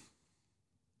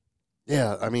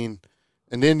yeah, I mean.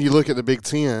 And then you look at the Big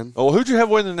Ten. Oh, who'd you have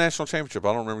win the national championship?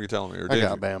 I don't remember you telling me. Or I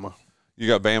got Bama. You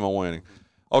got Bama winning.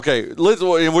 Okay,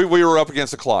 we were up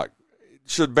against the clock.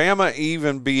 Should Bama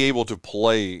even be able to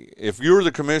play? If you're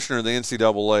the commissioner of the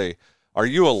NCAA, are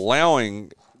you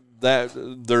allowing that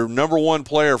their number one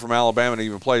player from Alabama to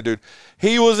even play? Dude,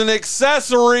 he was an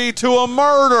accessory to a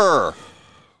murder.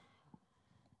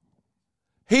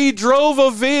 He drove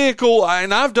a vehicle,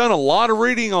 and I've done a lot of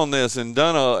reading on this and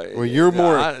done a. Well, you're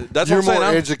more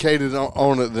educated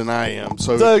on it than I am.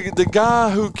 So the guy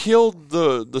who killed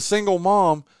the single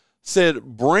mom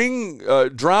said,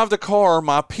 drive the car.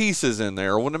 My piece is in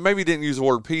there. Well, maybe he didn't use the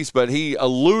word piece, but he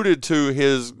alluded to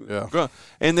his gun.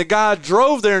 And the guy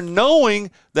drove there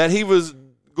knowing that he was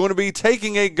going to be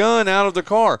taking a gun out of the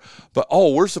car. But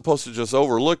we're supposed to just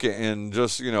overlook it and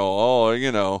just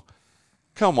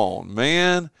come on,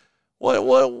 man. What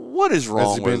is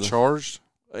wrong with him? Has he been charged?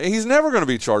 He's never going to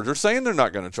be charged. They're saying they're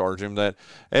not going to charge him. That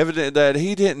evident that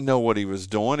he didn't know what he was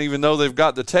doing, even though they've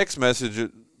got the text message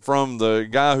from the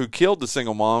guy who killed the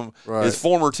single mom, his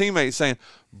former teammate, saying,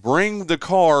 bring the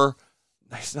car.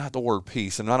 It's not the word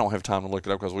piece, and I don't have time to look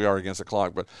it up because we are against the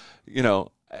clock, but,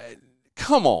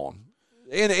 come on.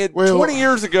 And 20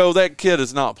 years ago, that kid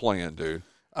is not playing, dude.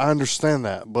 I understand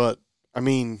that, but, I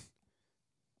mean,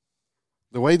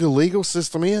 the way the legal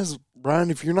system is,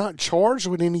 Brian, if you're not charged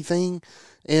with anything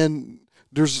and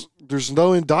there's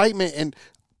no indictment, and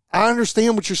I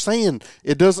understand what you're saying,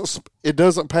 it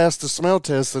doesn't pass the smell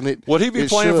test, and would he be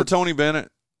playing for Tony Bennett?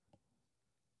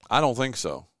 I don't think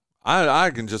so. I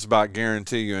can just about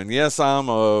guarantee you. And yes, I'm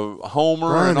a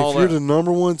homer, Brian, and all that. If you're the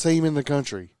number one team in the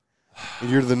country, and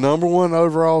you're the number one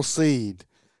overall seed,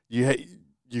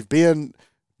 you've been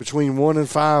between 1 and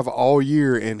 5 all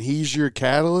year, and he's your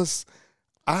catalyst.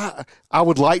 I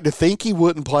would like to think he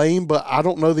wouldn't play him, but I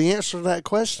don't know the answer to that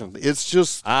question. It's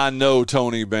just I know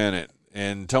Tony Bennett,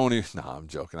 and Tony. No, I'm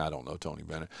joking. I don't know Tony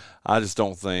Bennett. I just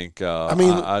don't think.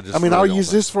 I'll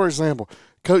use this for example.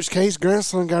 Coach K's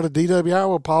grandson got a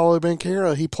DWI with Paulo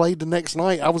Banchero. He played the next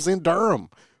night. I was in Durham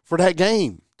for that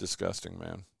game. Disgusting,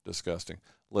 man. Disgusting.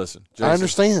 Listen, Jason, I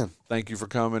understand. Thank you for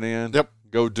coming in. Yep.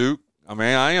 Go Duke. I mean,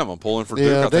 I am. I'm pulling for Duke.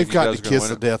 Yeah, they've got the kiss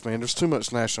of death, man. There's too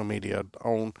much national media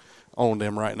on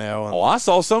them right now. I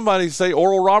saw somebody say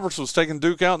Oral Roberts was taking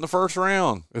Duke out in the first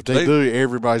round. If they do,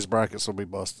 everybody's brackets will be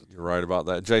busted. You're right about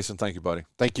that. Jason, thank you, buddy.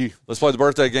 Thank you. Let's play the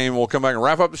birthday game, and we'll come back and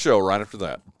wrap up the show right after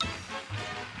that.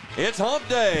 It's Hump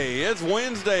Day. It's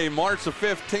Wednesday, March the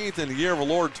 15th in the year of the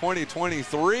Lord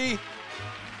 2023.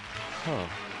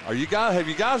 Have you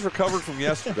guys recovered from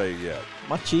yesterday yet?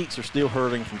 My cheeks are still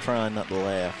hurting from trying not to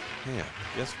laugh. Yeah,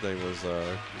 yesterday was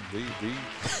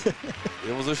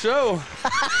it was a show.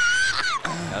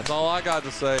 That's all I got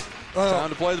to say. Time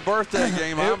to play the birthday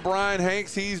game. I'm Brian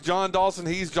Hanks. He's John Dawson.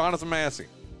 He's Jonathan Massey.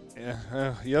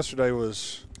 Yeah, yesterday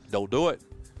was. Don't do it.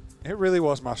 It really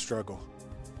was my struggle.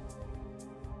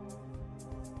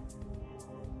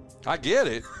 I get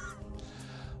it.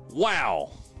 Wow.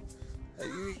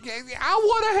 I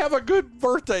want to have a good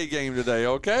birthday game today,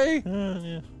 okay?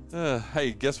 Yeah.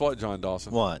 Hey, guess what, John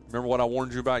Dawson? What? Remember what I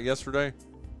warned you about yesterday?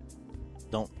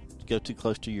 Don't go too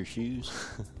close to your shoes.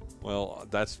 Well,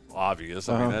 that's obvious.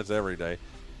 I mean, that's every day.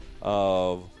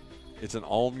 It's an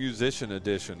all-musician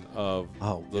edition of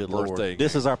the birthday game.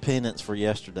 This is our penance for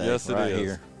yesterday. Yes, it is.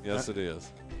 Here. Yes, it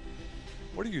is.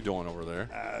 What are you doing over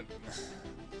there?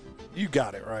 You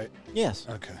got it, right? Yes.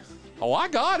 Okay. Oh, I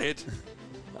got it.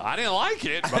 I didn't like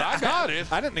it, but I got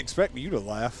it. I didn't expect you to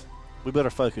laugh. We better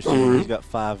focus here. He's got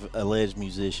 5 alleged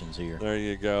musicians here. There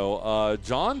you go.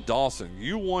 John Dawson,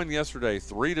 you won yesterday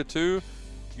 3-2.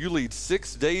 You lead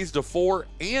 6 days to 4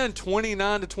 and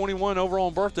 29-21 overall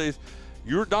on birthdays.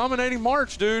 You're dominating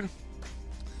March, dude.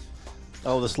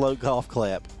 Oh, the slow golf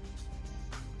clap.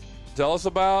 Tell us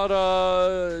about,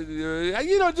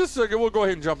 just a second. We'll go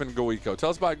ahead and jump into GoEco. Tell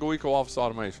us about GoEco Office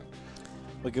Automation.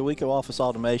 Well, GoEco Office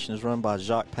Automation is run by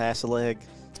Jacques Passaleg.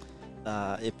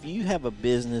 If you have a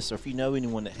business or if you know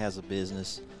anyone that has a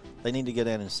business, they need to go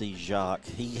down and see Jacques.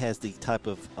 He has the type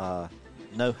of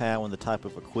know-how and the type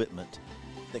of equipment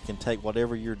that can take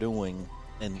whatever you're doing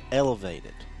and elevate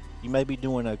it. You may be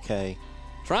doing okay.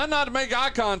 Try not to make eye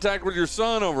contact with your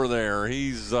son over there.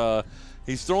 He's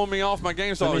throwing me off my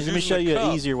game. So Let me show you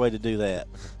an easier way to do that.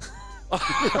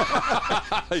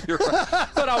 You're right.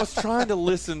 But I was trying to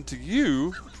listen to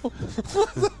you.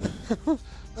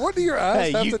 What do your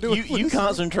eyes have Hey, to do with you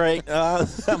concentrate. I'm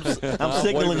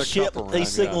signaling waving a ship. cup around, He's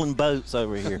signaling boats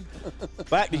over here.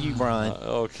 Back to you, Brian.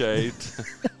 Okay.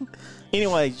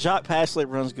 Anyway, Jacques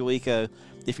Passaleg runs GoEco.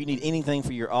 If you need anything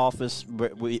for your office,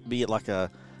 be it like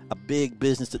a big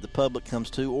business that the public comes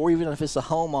to, or even if it's a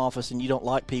home office and you don't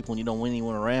like people and you don't want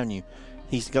anyone around you,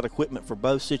 he's got equipment for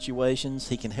both situations.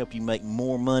 He can help you make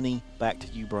more money. Back to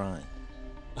you, Brian.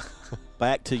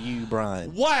 Back to you,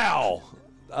 Brian. Wow.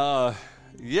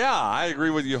 Yeah, I agree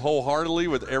with you wholeheartedly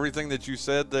with everything that you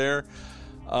said there.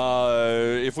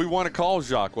 If we want to call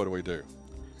Jacques, what do we do?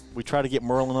 We try to get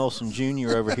Merlin Olsen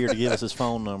Jr. over here to give us his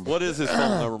phone number. What is his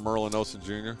phone number, Merlin Olsen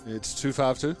Jr.? It's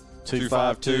 252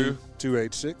 252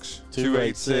 286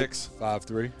 286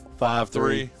 53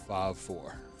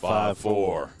 54.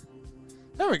 54.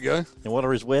 There we go. And what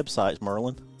are his websites,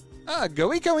 Merlin?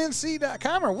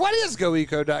 GoEcoNC.com, or what is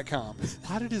GoEco.com?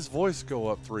 Why did his voice go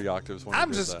up 3 octaves when he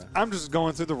did that? I'm just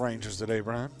going through the Rangers today,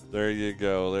 Brian. There you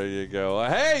go. There you go.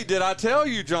 Hey, did I tell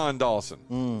you, John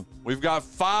Dawson? We've got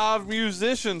 5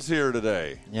 musicians here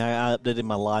today. Yeah, I updated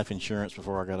my life insurance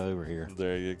before I got over here.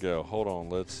 There you go. Hold on.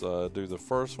 Let's do the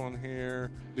first one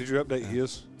here. Did you update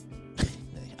his?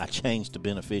 I changed to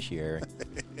beneficiary.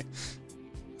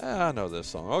 I know this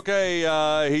song. Okay,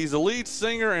 he's the lead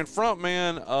singer and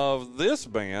frontman of this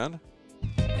band.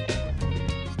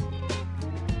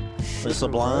 The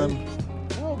Sublime.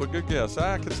 Oh, but good guess.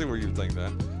 I can see where you think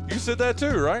that. You said that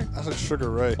too, right? I said Sugar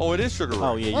Ray. Oh, it is Sugar Ray.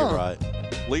 Oh, yeah, you're right.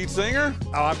 Lead singer?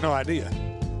 Oh, I have no idea.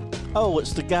 Oh,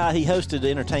 it's the guy. He hosted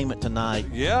Entertainment Tonight.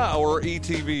 Yeah, or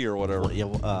ETV or whatever.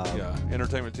 Yeah,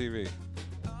 Entertainment TV.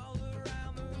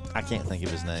 I can't think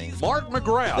of his name. Mark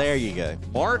McGrath. There you go.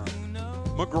 Mark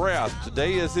McGrath.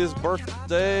 Today is his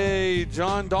birthday.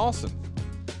 John Dawson.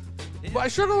 By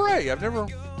Sugar Ray. I've never.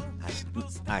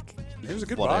 He was a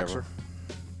good whatever.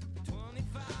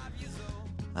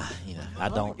 boxer. I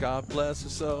don't. God bless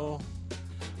his soul.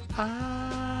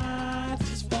 I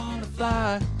just want to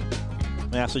fly.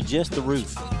 May I suggest the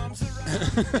roof?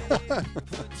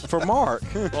 For Mark.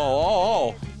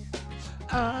 Oh.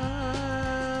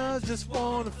 I just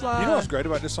want to fly. You know what's great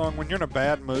about this song? When you're in a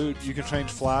bad mood, you can change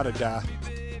fly to die.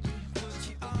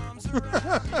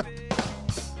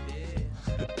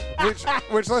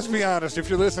 which, let's be honest, if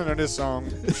you're listening to this song,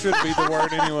 it shouldn't be the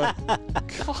word anyway.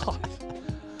 God.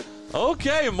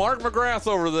 Okay, Mark McGrath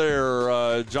over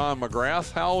there. John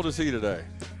McGrath. How old is he today?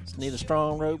 Just need a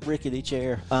strong rope rickety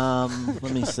chair.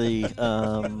 Let me see.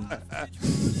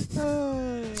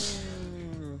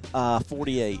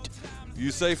 48.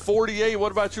 You say 48.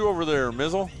 What about you over there,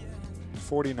 Mizzle?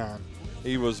 49.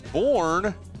 He was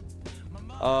born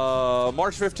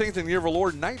March 15th in the year of our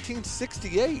Lord,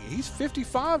 1968. He's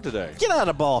 55 today. Get out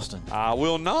of Boston. I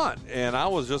will not. And I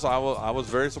was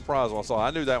very surprised when I saw.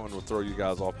 I knew that one would throw you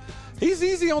guys off. He's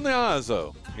easy on the eyes,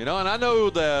 though. And I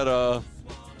know that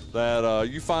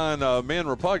you find men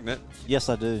repugnant. Yes,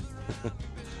 I do.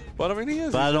 But, he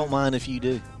is. But I don't mind if you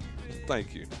do.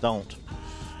 Thank you. Don't.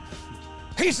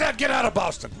 He said get out of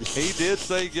Boston. He did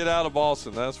say get out of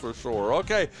Boston, that's for sure.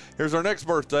 Okay, here's our next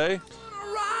birthday.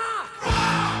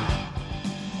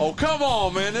 Oh, come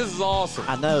on, man. This is awesome.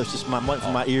 I know. It's just I'm waiting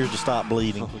for my ears to stop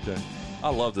bleeding. Okay. I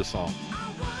love this song.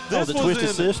 The Twisted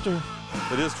Sister?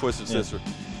 It is Twisted Sister.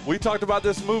 We talked about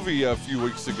this movie a few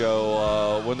weeks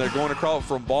ago when they're going across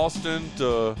from Boston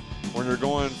to when they're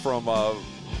going from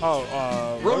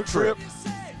road trip.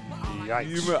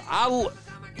 Yikes.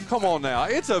 Come on now.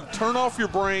 It's a turn off your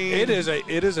brain. It is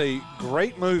a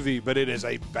great movie, but it is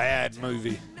a bad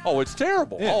movie. Oh, it's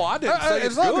terrible. Yeah. Oh, I didn't say it's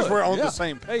as long good. as we're on Yeah. the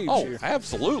same page Oh, here.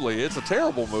 absolutely. It's a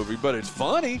terrible movie, but it's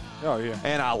funny. Oh, yeah.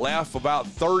 And I laugh about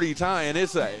 30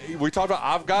 times. And we talked about,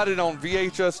 I've got it on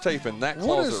VHS tape in that What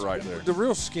closet is right there. the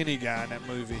real skinny guy in that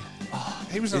movie?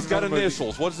 He's He's got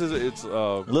initials. What's his? It's It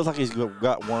looks like he's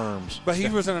got worms. But he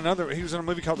was in a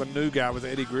movie called The New Guy with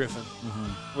Eddie Griffin,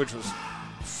 which was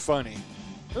funny.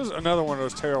 It was another one of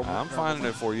those terrible. I'm finding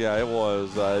it for you. Yeah, it was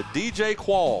DJ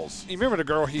Qualls. You remember the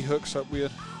girl he hooks up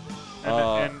with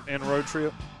in Road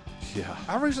Trip? Yeah.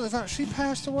 I recently found she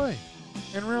passed away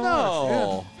in real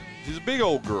No. life. She's a big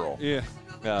old girl. Yeah.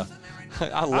 Yeah.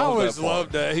 I love I always that part.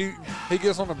 loved that. He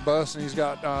gets on the bus and he's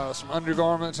got some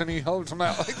undergarments and he holds them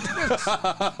out like this.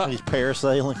 He's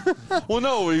parasailing. Well,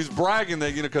 no, he's bragging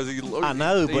that, because he. I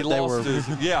know, he but they lost were- his.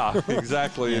 Yeah,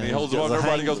 exactly. And he Yeah, holds it he's up, and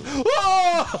got everybody a goes,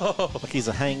 "Whoa!" Like he's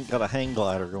got a hang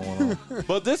glider going on.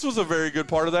 But this was a very good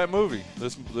part of that movie.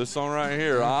 This song right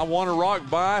here. I Want to Rock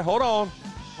by. Hold on.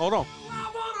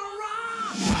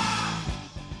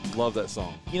 Love that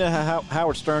song. You know how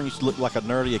Howard Stern used to look like a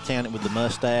nerdy accountant with the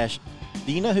mustache?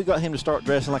 Do you know who got him to start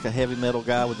dressing like a heavy metal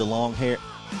guy with the long hair?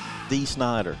 Dee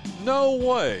Snider. No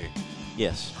way.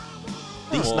 Yes.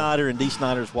 Dee Snider and Dee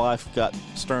Snider's wife got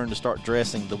Stern to start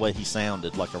dressing the way he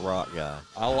sounded, like a rock guy.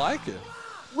 I like it.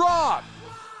 Rock.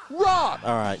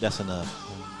 All right, that's enough.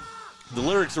 The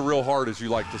lyrics are real hard, as you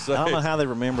like to say. I don't know how they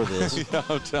remember this. Yeah,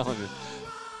 I'm telling you.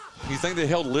 You think they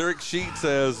held lyric sheets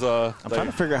as? I'm trying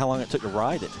to figure out how long it took to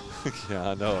write it. Yeah,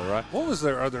 I know, right? What was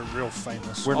their other real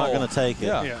famous? We're not going to take it.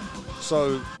 yeah. Yeah.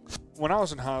 So when I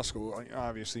was in high school,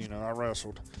 obviously, I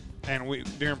wrestled, and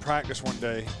during practice one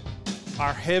day,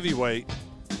 our heavyweight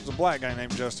was a black guy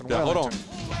named Justin Yeah, hold Wellington.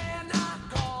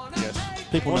 on. Yes.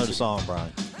 People know the song,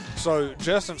 Brian. So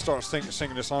Justin starts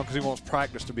singing this song because he wants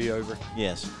practice to be over,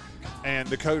 Yes. and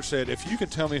the coach said, "If you can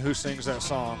tell me who sings that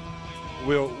song,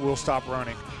 we'll stop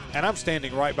running." And I'm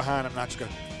standing right behind him, and I just go,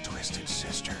 "Twisted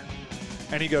Sister,"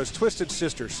 and he goes, "Twisted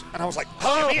Sisters," and I was like,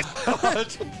 "Oh,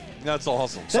 That's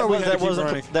awesome. So we had to keep wasn't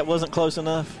running. that wasn't close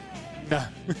enough. no."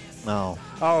 No.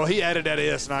 Oh, he added that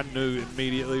S, and I knew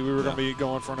immediately we were going to be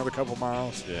going for another couple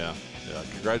miles. Yeah.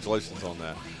 Congratulations on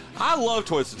that. I love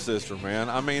Twisted Sister, man.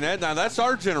 I mean, now that's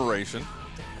our generation.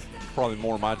 Probably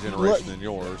more my generation than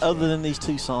yours. Other than these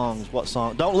two songs, what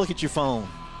song? Don't look at your phone.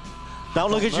 Don't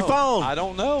look at your phone. I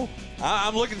don't know.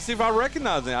 I'm looking to see if I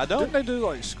recognize it. I don't. Didn't they do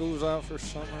like School's Out for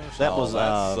summer? Or something? That was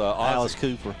that's, Ozzy. Alice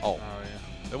Cooper. Oh, Oh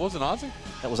yeah, it wasn't Ozzy?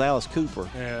 That was Alice Cooper.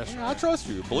 yeah. That's I right. trust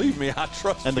you. Believe me, I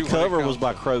trust And you. the when it cover was comes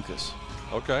by to- Crocus.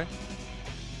 Okay.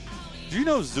 Do you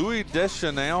know Zooey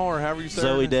Deschanel, or however you say her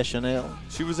Zoe name? Deschanel.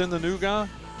 She was in The New Guy?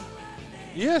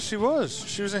 Yeah, she was.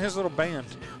 She was in his little band.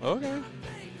 Okay.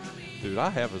 Dude, I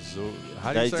have a Zoe.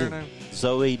 How do you say her name?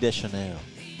 Zoe Deschanel.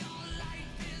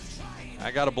 I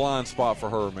got a blind spot for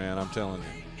her, man. I'm telling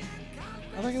you.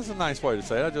 I think it's a nice way to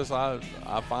say it.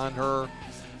 I find her.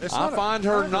 It's I not a- find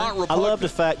her I not agree. repugnant. I love the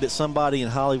fact that somebody in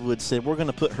Hollywood said we're going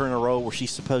to put her in a role where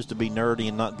she's supposed to be nerdy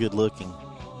and not good looking.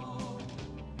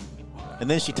 And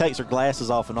then she takes her glasses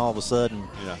off, and all of a sudden,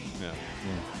 Yeah.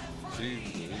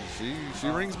 She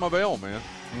rings my bell, man.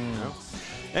 Yeah.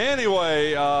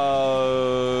 Anyway,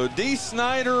 D.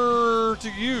 Snyder to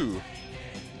you.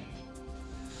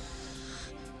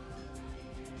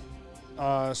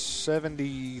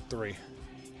 73.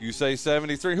 You say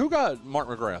 73. Who got Mark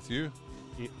McGrath? You?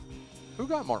 Yeah. Who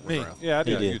got Mark Me. McGrath? Yeah, I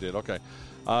did. Yeah, you did. Okay.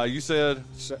 You said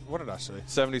What did I say?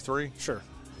 73. Sure.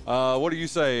 What do you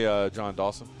say, John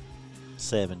Dawson?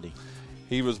 70.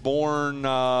 He was born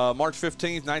March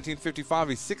 15th, 1955.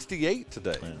 He's 68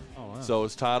 today. Yeah. Oh, wow. So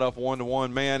it's tied up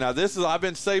 1-1. Man, now this is I've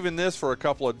been saving this for a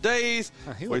couple of days.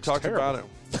 He We looks talked terrible. about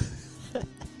it.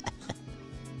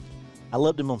 I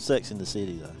loved him on Sex in the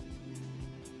City, though.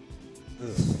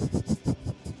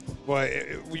 Well,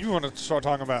 you want to start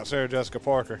talking about Sarah Jessica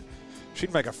Parker.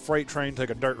 She'd make a freight train take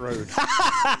a dirt road.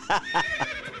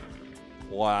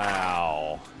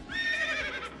 Wow.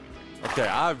 Okay,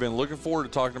 I've been looking forward to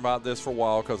talking about this for a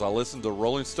while because I listened to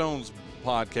Rolling Stones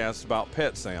podcast about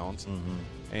pet sounds,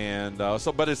 and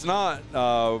but it's not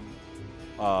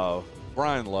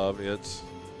Brian Love. It's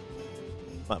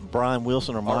Like Brian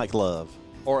Wilson or Mike Love.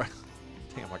 or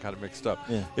damn, I got it mixed up.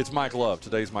 Yeah. It's Mike Love.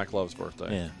 Today's Mike Love's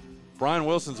birthday. Yeah. Brian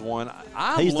Wilson's one.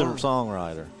 He's the learned,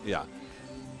 songwriter. Yeah.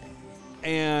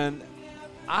 And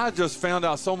I just found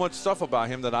out so much stuff about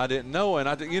him that I didn't know, and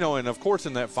and of course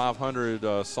in that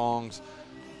 500 songs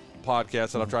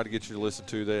podcast that I've tried to get you to listen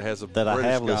to, that has a That British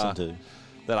I have guy listened to.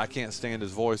 that I can't stand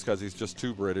his voice because he's just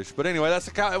too British. But anyway, that's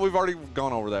we've already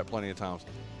gone over that plenty of times.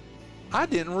 I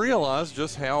didn't realize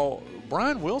just how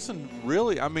Brian Wilson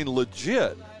really,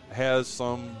 legit has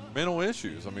some mental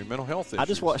issues. I mean, mental health issues. I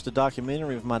just watched a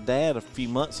documentary with my dad a few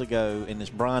months ago, and it's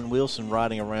Brian Wilson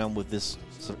riding around with this.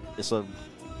 It's a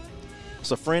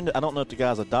friend. I don't know if the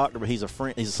guy's a doctor, but he's a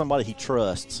friend. He's somebody he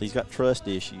trusts. He's got trust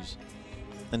issues.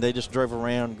 And they just drove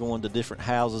around going to different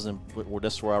houses, and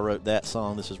this is where I wrote that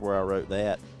song. This is where I wrote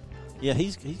that. Yeah,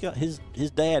 he's got his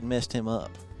dad messed him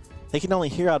up. He can only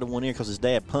hear out of one ear because his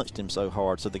dad punched him so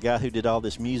hard. So the guy who did all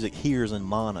this music hears in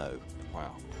mono.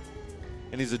 Wow.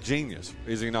 And he's a genius,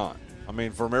 is he not? I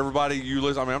mean, from everybody you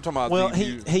listen, I mean, I'm talking about. Well,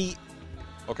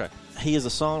 Okay. He is a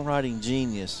songwriting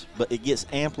genius, but it gets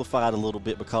amplified a little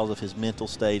bit because of his mental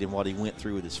state and what he went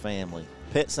through with his family.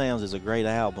 Pet Sounds is a great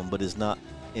album, but is not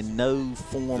in no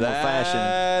form or fashion.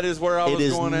 That is where I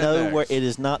was going at next. It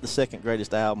is not the second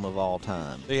greatest album of all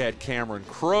time. They had Cameron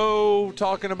Crowe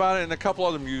talking about it and a couple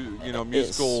other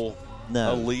musical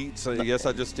elites. Yes,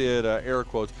 I just did air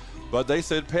quotes. But they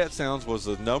said Pet Sounds was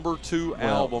the number 2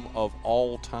 album of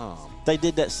all time. They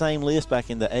did that same list back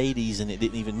in the 80s, and it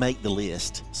didn't even make the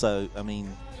list. So, I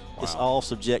mean, it's all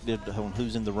subjective on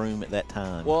who's in the room at that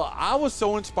time. Well, I was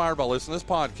so inspired by listening to this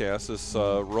podcast, this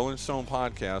Rolling Stone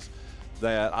podcast,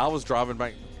 that I was driving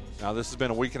back. Now, this has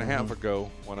been a week and a half ago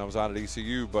when I was out at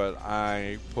ECU, but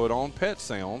I put on Pet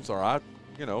Sounds, or and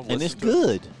it's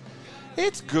good.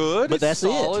 It's good. But it's that's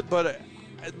solid,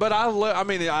 But I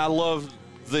love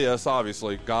this,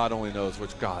 obviously. God only knows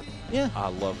which God. Yeah. I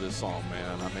love this song,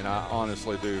 man. I mean, I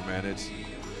honestly do, man. And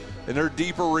there are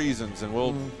deeper reasons, and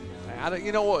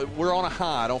you know what? We're on a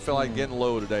high. I don't feel like getting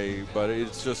low today, but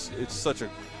it's such a.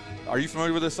 Are you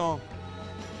familiar with this song?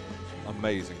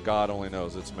 Amazing. God only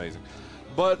knows. It's amazing.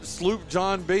 But Sloop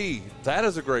John B., that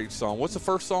is a great song. What's the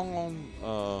first song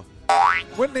on?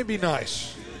 Wouldn't It Be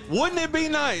Nice? Wouldn't It Be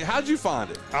Nice? How'd you find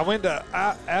it? I went to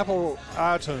Apple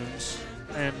iTunes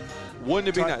and. Wouldn't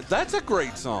It Be Nice? That's a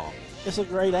great song. It's a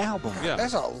great album. Yeah.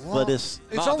 That's a long. But it's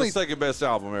not only the second best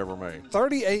album ever made.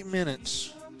 38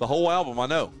 minutes. The whole album, I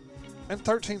know. And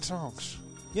 13 songs.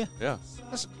 Yeah. Yeah.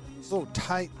 That's little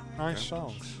tight, nice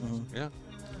songs. Mm-hmm. Yeah.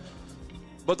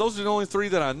 But those are the only 3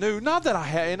 that I knew. Not that I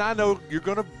had, and I know you're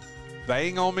going to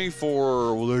bang on me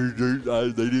for,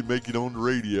 they didn't make it on the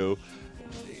radio.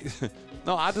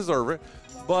 No, I deserve it.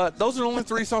 But those are the only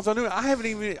 3 songs I knew. I haven't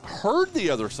even heard the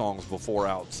other songs before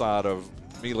outside of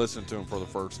me listening to them for the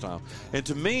first time. And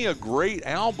to me, a great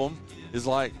album is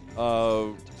like,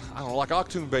 like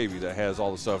Octoon Baby that has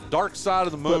all the stuff. Dark Side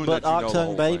of the Moon. But that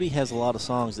Octoon Baby has a lot of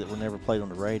songs that were never played on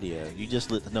the radio. You just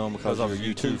let them know them because you're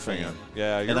a U2 fan.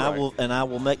 Yeah, you're right. I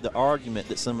will make the argument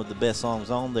that some of the best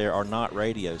songs on there are not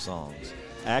radio songs.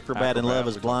 Acrobat and Love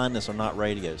is Blindness are not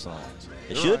radio songs.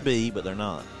 It should be, but they're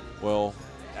not. Well,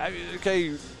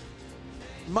 okay.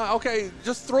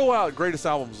 Just throw out greatest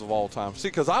albums of all time. See,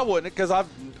 because I wouldn't, because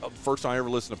first time I ever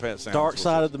listened to Pet Sounds. Dark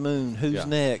Side of the Moon. Who's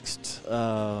next?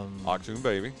 Octoon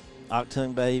Baby.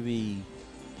 Octoon Baby.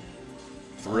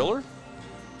 Thriller.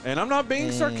 And I'm not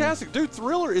being sarcastic, dude.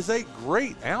 Thriller is a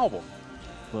great album.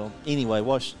 Well, anyway,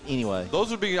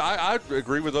 those would be. I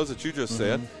agree with those that you just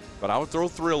said, but I would throw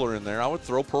Thriller in there. I would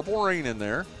throw Purple Rain in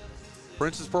there.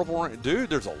 Prince's Purple Rain, dude.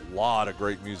 There's a lot of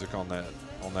great music on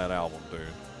that album, dude.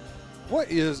 What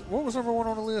was number 1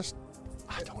 on the list?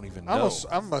 I don't even know.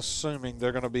 I'm assuming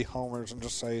they're going to be homers and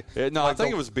just say. I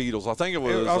think it was Beatles. I think it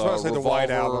was. I was about to say the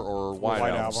White Album or White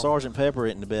Album. Sgt. Pepper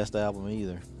isn't the best album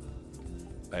either.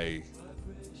 Hey,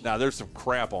 now there's some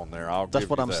crap on there. That's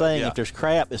what I'm saying. Yeah. If there's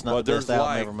crap, it's not the best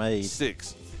album ever made.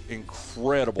 6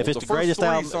 incredible. If it's the greatest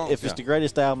album, it's the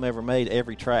greatest album ever made,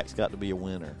 every track's got to be a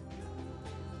winner.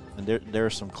 And there are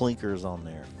some clinkers on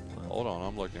there. Hold on,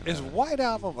 I'm looking. Is White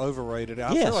Album overrated?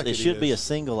 I yes, feel like it should be a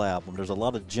single album. There's a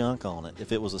lot of junk on it.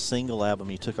 If it was a single album,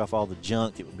 you took off all the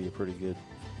junk, it would be a pretty good.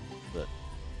 But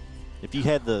if you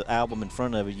had the album in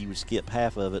front of you, you would skip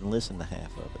half of it and listen to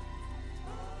half of it.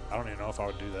 I don't even know if I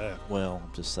would do that. Well,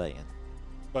 I'm just saying.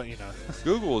 But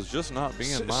Google is just not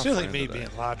being my silly friend me today.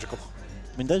 being logical.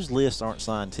 I mean, those lists aren't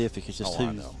scientific. It's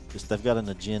just they've got an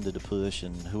agenda to push,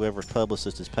 and whoever's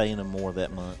publicist is paying them more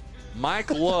that month.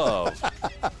 Mike Love.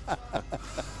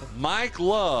 Mike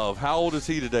Love. How old is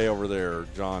he today over there,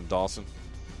 John Dawson?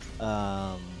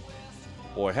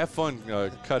 Boy, have fun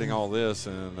cutting all this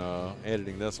and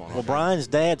editing this one. Well, Brian's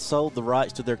dad sold the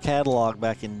rights to their catalog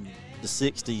back in the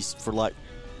 60s for like,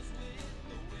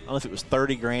 I don't know if it was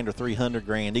 $30,000 or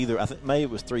 $300,000. Either I think maybe it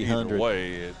was $300,000. Either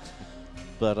way,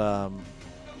 but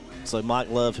so Mike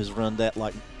Love has run that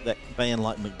band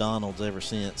like McDonald's ever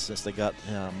since they got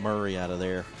Murray out of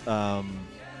there. And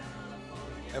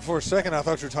for a second, I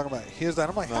thought you were talking about his dad.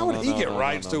 I'm like, how would he get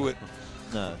rights to it?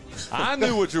 No, I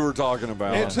knew what you were talking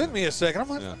about. It took me a second. I'm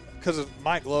like, because it's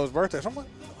Mike Love's birthday. So I'm like,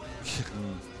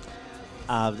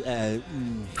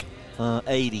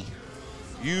 80.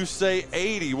 You say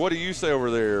 80. What do you say over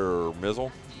there,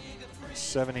 Mizzle?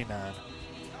 79.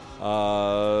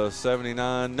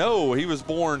 79. No, he was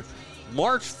born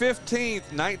March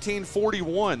 15th,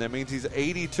 1941. That means he's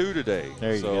 82 today.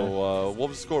 There you go. What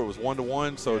was the score? It was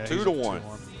 1-1, so Yeah, 2-1.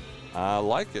 I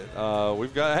like it.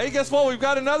 We've got. Hey, guess what? We've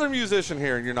got another musician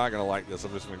here, and you're not going to like this.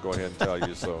 I'm just going to go ahead and tell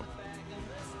you. So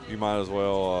you might as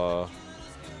well.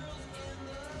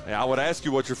 I would ask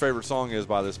you what your favorite song is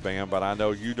by this band, but I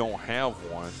know you don't have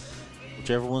one.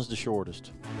 Whichever one's the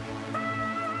shortest.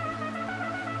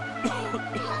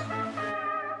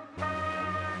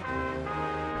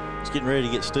 It's getting ready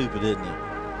to get stupid, isn't it?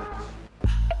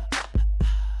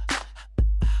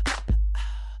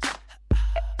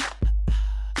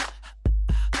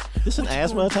 This an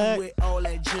asthma attack?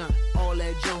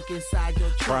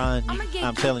 Brian,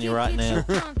 I'm telling you right now.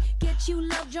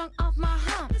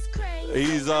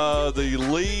 He's the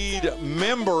lead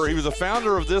member. He was a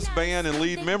founder of this band and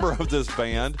lead member of this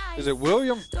band. Is it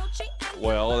William?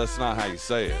 Well, that's not how you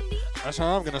say it. That's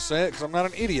how I'm going to say it because I'm not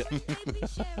an idiot.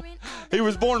 He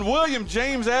was born William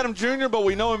James Adam Jr., but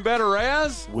we know him better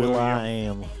as Will I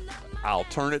Am. I'll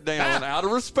turn it down out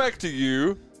of respect to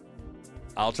you.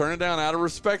 I'll turn it down out of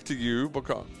respect to you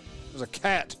because There's a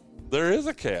cat. there is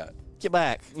a cat. Get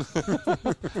back.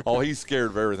 Oh, he's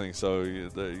scared of everything, so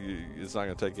it's not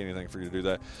going to take anything for you to do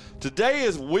that. Today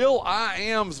is Will I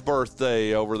Am's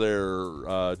birthday over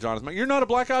there, Jonathan. You're not a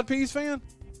Black Eyed Peas fan?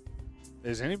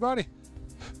 Is anybody?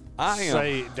 I am.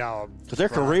 Say, dog. Because their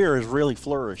career has really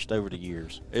flourished over the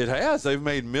years. It has. They've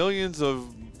made millions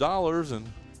of dollars,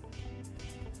 and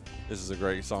this is a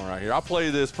great song right here. I play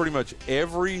this pretty much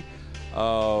every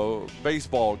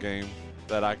baseball game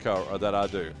that I cover, that I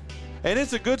do. And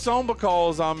it's a good song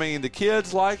because, I mean, the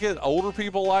kids like it, older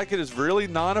people like it. It's really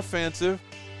non-offensive.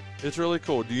 It's really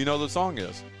cool. Do you know what the song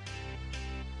is?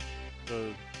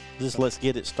 Just let's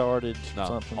get it started. No.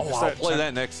 Something. Oh, I'll play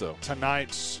that next, though.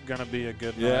 Tonight's going to be a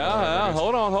good night. Yeah,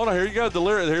 hold on. Here you go. The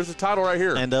lyric. Here's the title right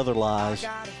here. And other lies.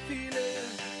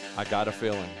 I got a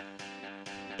feeling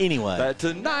Anyway. that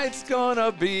tonight's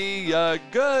gonna be a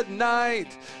good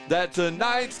night. That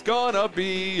tonight's gonna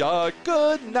be a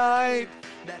good night.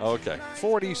 Okay.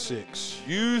 46.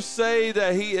 You say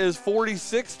that he is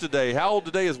 46 today. How old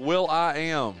today is Will I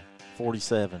Am?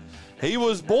 47. He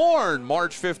was born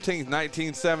March 15th,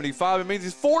 1975. It means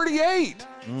he's 48.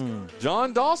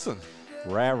 John Dawson.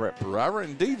 Right,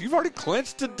 indeed. You've already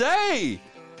clinched today.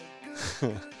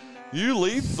 You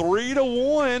lead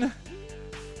 3-1.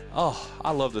 Oh,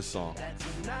 I love this song.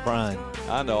 Brian.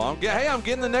 I know. I'm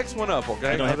getting the next one up,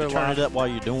 okay? You don't have to turn it up while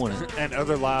you're doing it. And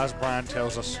other lies Brian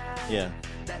tells us. Yeah.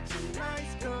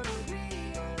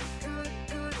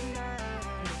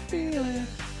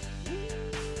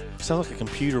 Sounds like a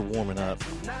computer warming up.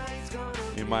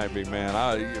 You might be,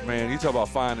 man. You talk about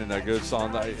finding a good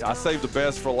song. I saved the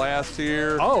best for last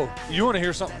here. Oh, you want to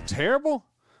hear something terrible?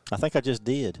 I think I just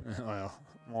did. Well,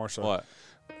 more so. What?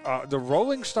 The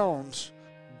Rolling Stones,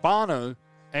 Bono,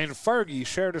 and Fergie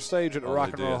shared a stage at the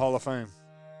Rock and they Roll did. Hall of Fame.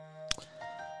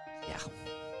 Yeah.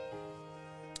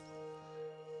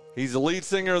 He's the lead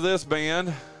singer of this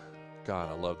band. God,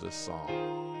 I love this song.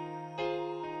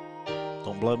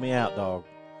 Don't blow me out, dog.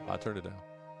 I turned it down.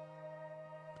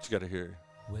 But you got to hear.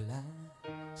 Well, I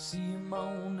see him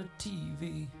on the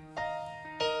TV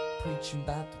preaching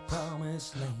about the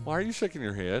promised land. Why are you shaking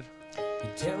your head? He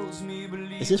tells me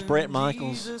Is this Brett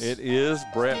Michaels? It is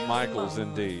Brett Michaels,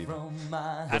 indeed.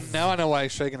 And now I know why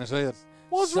he's shaking his head.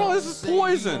 What's wrong? This is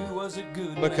Poison.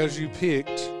 Because you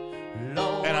picked, and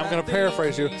I'm going to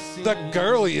paraphrase you, the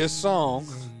girliest song.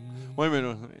 Wait a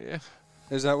minute. Yeah.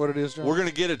 Is that what it is, John? We're going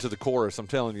to get it to the chorus. I'm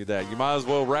telling you that. You might as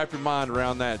well wrap your mind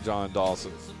around that, John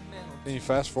Dawson. Can you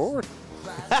fast forward?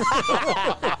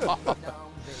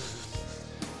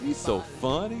 He's so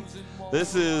funny.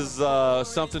 This is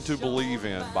Something to Believe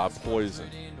In by Poison.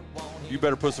 You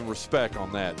better put some respect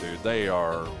on that, dude. They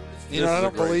are. You know what I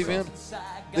don't believe in? in?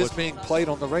 This being played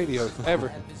on the radio,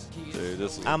 ever. Dude,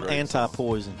 this is. I'm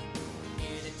anti-poison.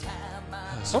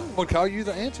 Someone would call you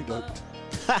the antidote.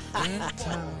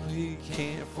 He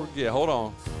can't forget. Hold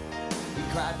on.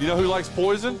 You know who likes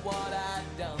Poison?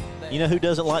 You know who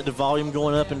doesn't like the volume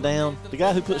going up and down? The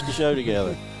guy who puts the show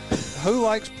together. Who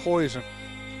likes Poison?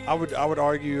 I would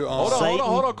argue. Hold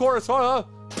on, chorus. Hold on.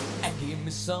 And give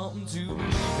me something to believe in.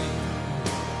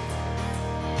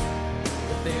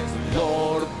 That there's a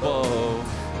Lord above,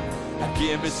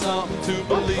 give me something to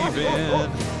believe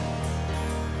in.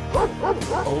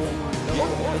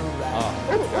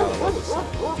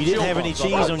 If you didn't have any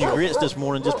cheese on your grits this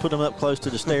morning, just put them up close to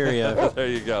the stereo. There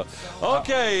you go.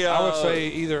 Okay. I would say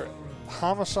either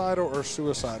homicidal or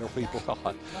suicidal people.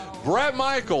 God. Brett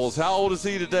Michaels, how old is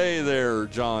he today there,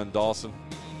 John Dawson?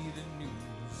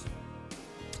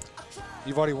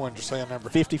 You've already wanted to say a number.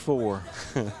 54.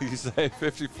 You say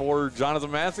 54, Jonathan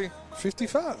Massey?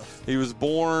 55. He was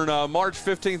born March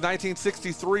 15th,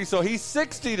 1963, so he's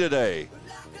 60 today.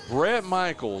 Brett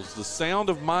Michaels, the sound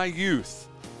of my youth.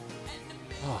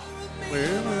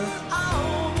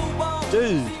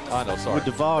 Dude, I know, sorry. with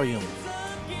the volume.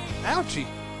 Ouchie.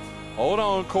 Hold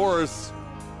on, chorus.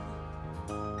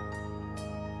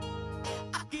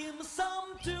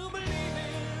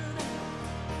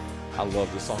 I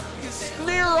love this song.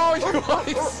 Sneer all you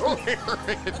like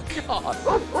sneering.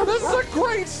 God, this is a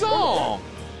great song.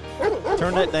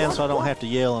 Turn that down so I don't have to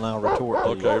yell and I'll retort to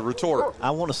you. Okay, retort.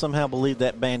 I want to somehow believe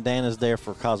that bandana's there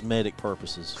for cosmetic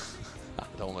purposes. I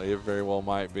don't know. It very well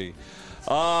might be.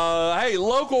 Hey,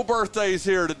 local birthdays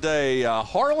here today.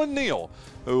 Harlan Neal,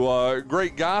 who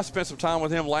great guy. Spent some time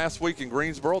with him last week in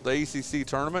Greensboro at the ACC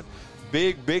tournament.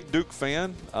 Big Duke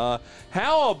fan.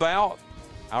 How about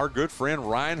our good friend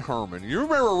Ryan Herman? You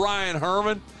remember Ryan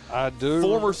Herman? I do.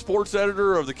 Former sports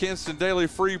editor of the Kinston Daily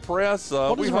Free Press.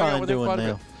 What is hung out Ryan with him doing quite a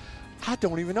now? bit. I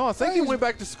don't even know. I think he went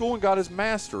back to school and got his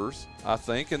master's, I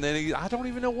think, and then I don't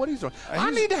even know what he's doing. I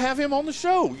need to have him on the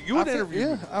show. You would interview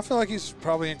Yeah, him. I feel like he's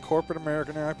probably in corporate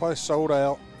America now. He probably sold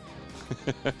out.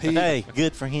 Hey,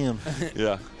 good for him.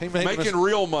 Yeah. He made Making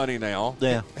real money now.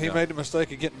 Yeah. He made the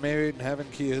mistake of getting married and having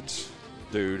kids.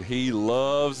 Dude, he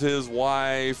loves his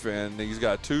wife, and he's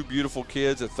got 2 beautiful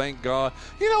kids that thank God.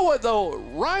 You know what, though?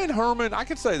 Ryan Herman, I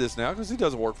can say this now because he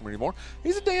doesn't work for me anymore.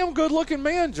 He's a damn good-looking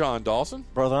man, John Dawson.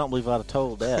 Brother, I don't believe I'd have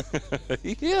told that.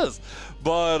 He is.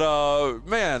 But,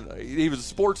 man, he was a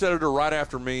sports editor right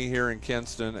after me here in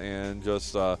Kinston, and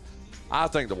just I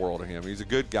think the world of him. He's a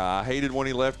good guy. I hated when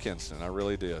he left Kinston. I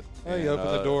really did. Well, he opened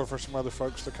the door for some other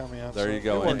folks to come in. There you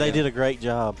go. And they did a great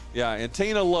job. Yeah, and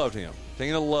Tina loved him.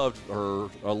 Tina loved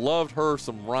her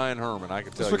some Ryan Herman. I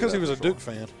can tell It's you because that he was for a sure. Duke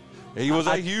fan. He was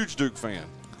a huge Duke fan.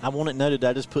 I want it noted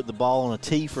I just put the ball on a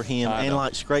tee for him I and know.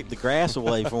 like scraped the grass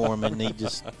away for him, and he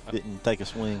just didn't take a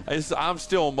swing. I'm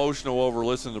still emotional over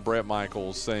listening to Brett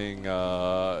Michaels sing. You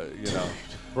know,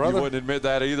 Brother. you wouldn't admit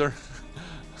that either.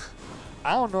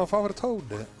 I don't know if I would have told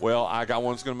that. Well, I got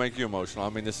one that's going to make you emotional. I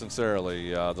mean this sincerely.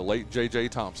 The late J.J.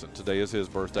 Thompson. Today is his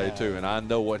birthday, too, and I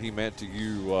know what he meant to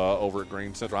you over at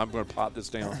Green Central. I'm going to pop this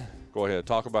down. Go ahead.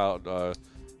 Talk about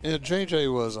Yeah,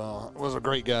 JJ was a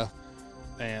great guy,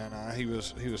 and he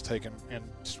was taken and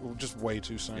just way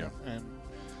too soon. Yeah. And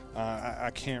I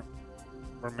can't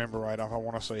remember right off. I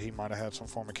want to say he might have had some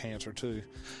form of cancer too.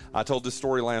 I told this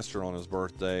story last year on his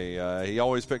birthday. He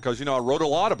always picked, because, I wrote a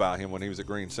lot about him when he was at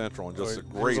Green Central, and just a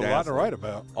great There's a lot to athlete. write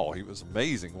about. Oh, he was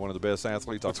amazing. One of the best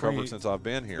athletes I've covered since I've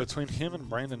been here. Between him and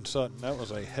Brandon Sutton, that was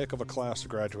a heck of a class to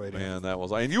graduate in. Man, that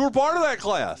was – and you were part of that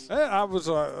class. I was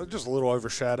just a little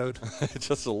overshadowed.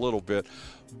 Just a little bit.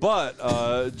 But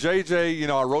JJ,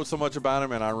 I wrote so much about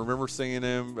him, and I remember seeing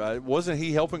him. Wasn't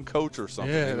he helping coach or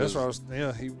something? Yeah, that's what I was.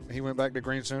 Yeah, he went back to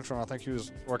Green Central, and I think he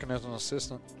was working as an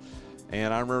assistant.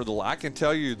 And I remember I can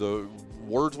tell you the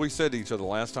words we said to each other the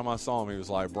last time I saw him. He was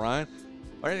like, Brian.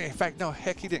 In fact, no,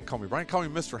 heck, he didn't call me Brian. He called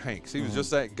me Mr. Hanks. He was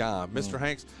just that guy. Mr.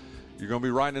 Hanks, you're going to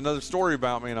be writing another story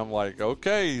about me. And I'm like,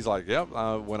 okay. He's like, yep.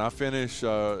 When I finish,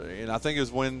 and I think it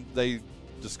was when they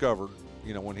discovered,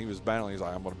 when he was battling, he's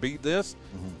like, I'm going to beat this,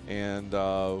 and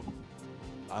I'm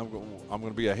going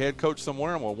to be a head coach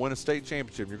somewhere. I'm going to win a state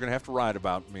championship. You're going to have to write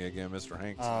about me again, Mr.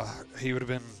 Hanks. He would have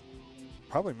been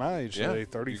probably my age today,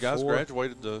 34. You guys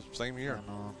graduated the same year.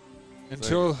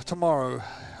 Until tomorrow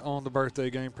on the birthday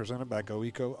game presented by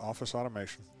GoEco Office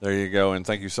Automation. There you go, and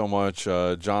thank you so much,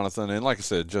 Jonathan. And like I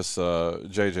said, just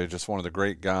JJ, just one of the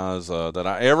great guys that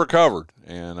I ever covered,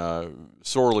 and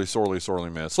sorely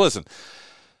missed. Listen,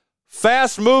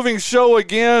 fast-moving show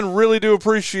again. Really do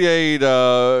appreciate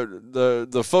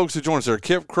the folks who joined us there.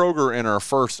 Kip Kroger in our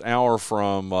first hour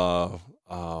from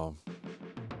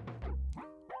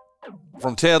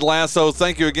Ted Lasso.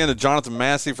 Thank you again to Jonathan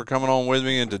Massey for coming on with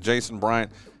me, and to Jason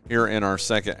Bryant here in our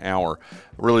second hour.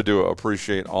 Really do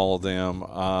appreciate all of them.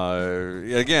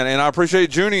 Again, and I appreciate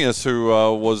Junius, who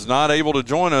was not able to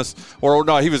join us. Or,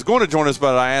 no, he was going to join us,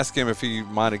 but I asked him if he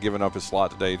might have given up his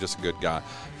slot today. Just a good guy.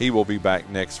 He will be back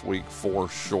next week for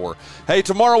sure. Hey,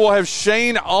 tomorrow we'll have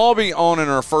Shane Albee on in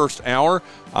our first hour.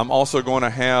 I'm also going to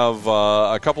have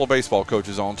a couple of baseball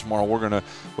coaches on tomorrow.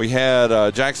 We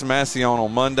had Jackson Massey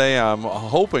on Monday. I'm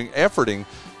efforting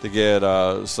to get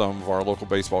some of our local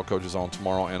baseball coaches on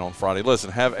tomorrow and on Friday. Listen,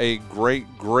 have a great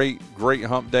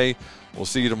hump day. We'll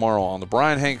see you tomorrow on the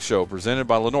Brian Hanks Show, presented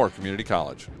by Lenore Community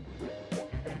College.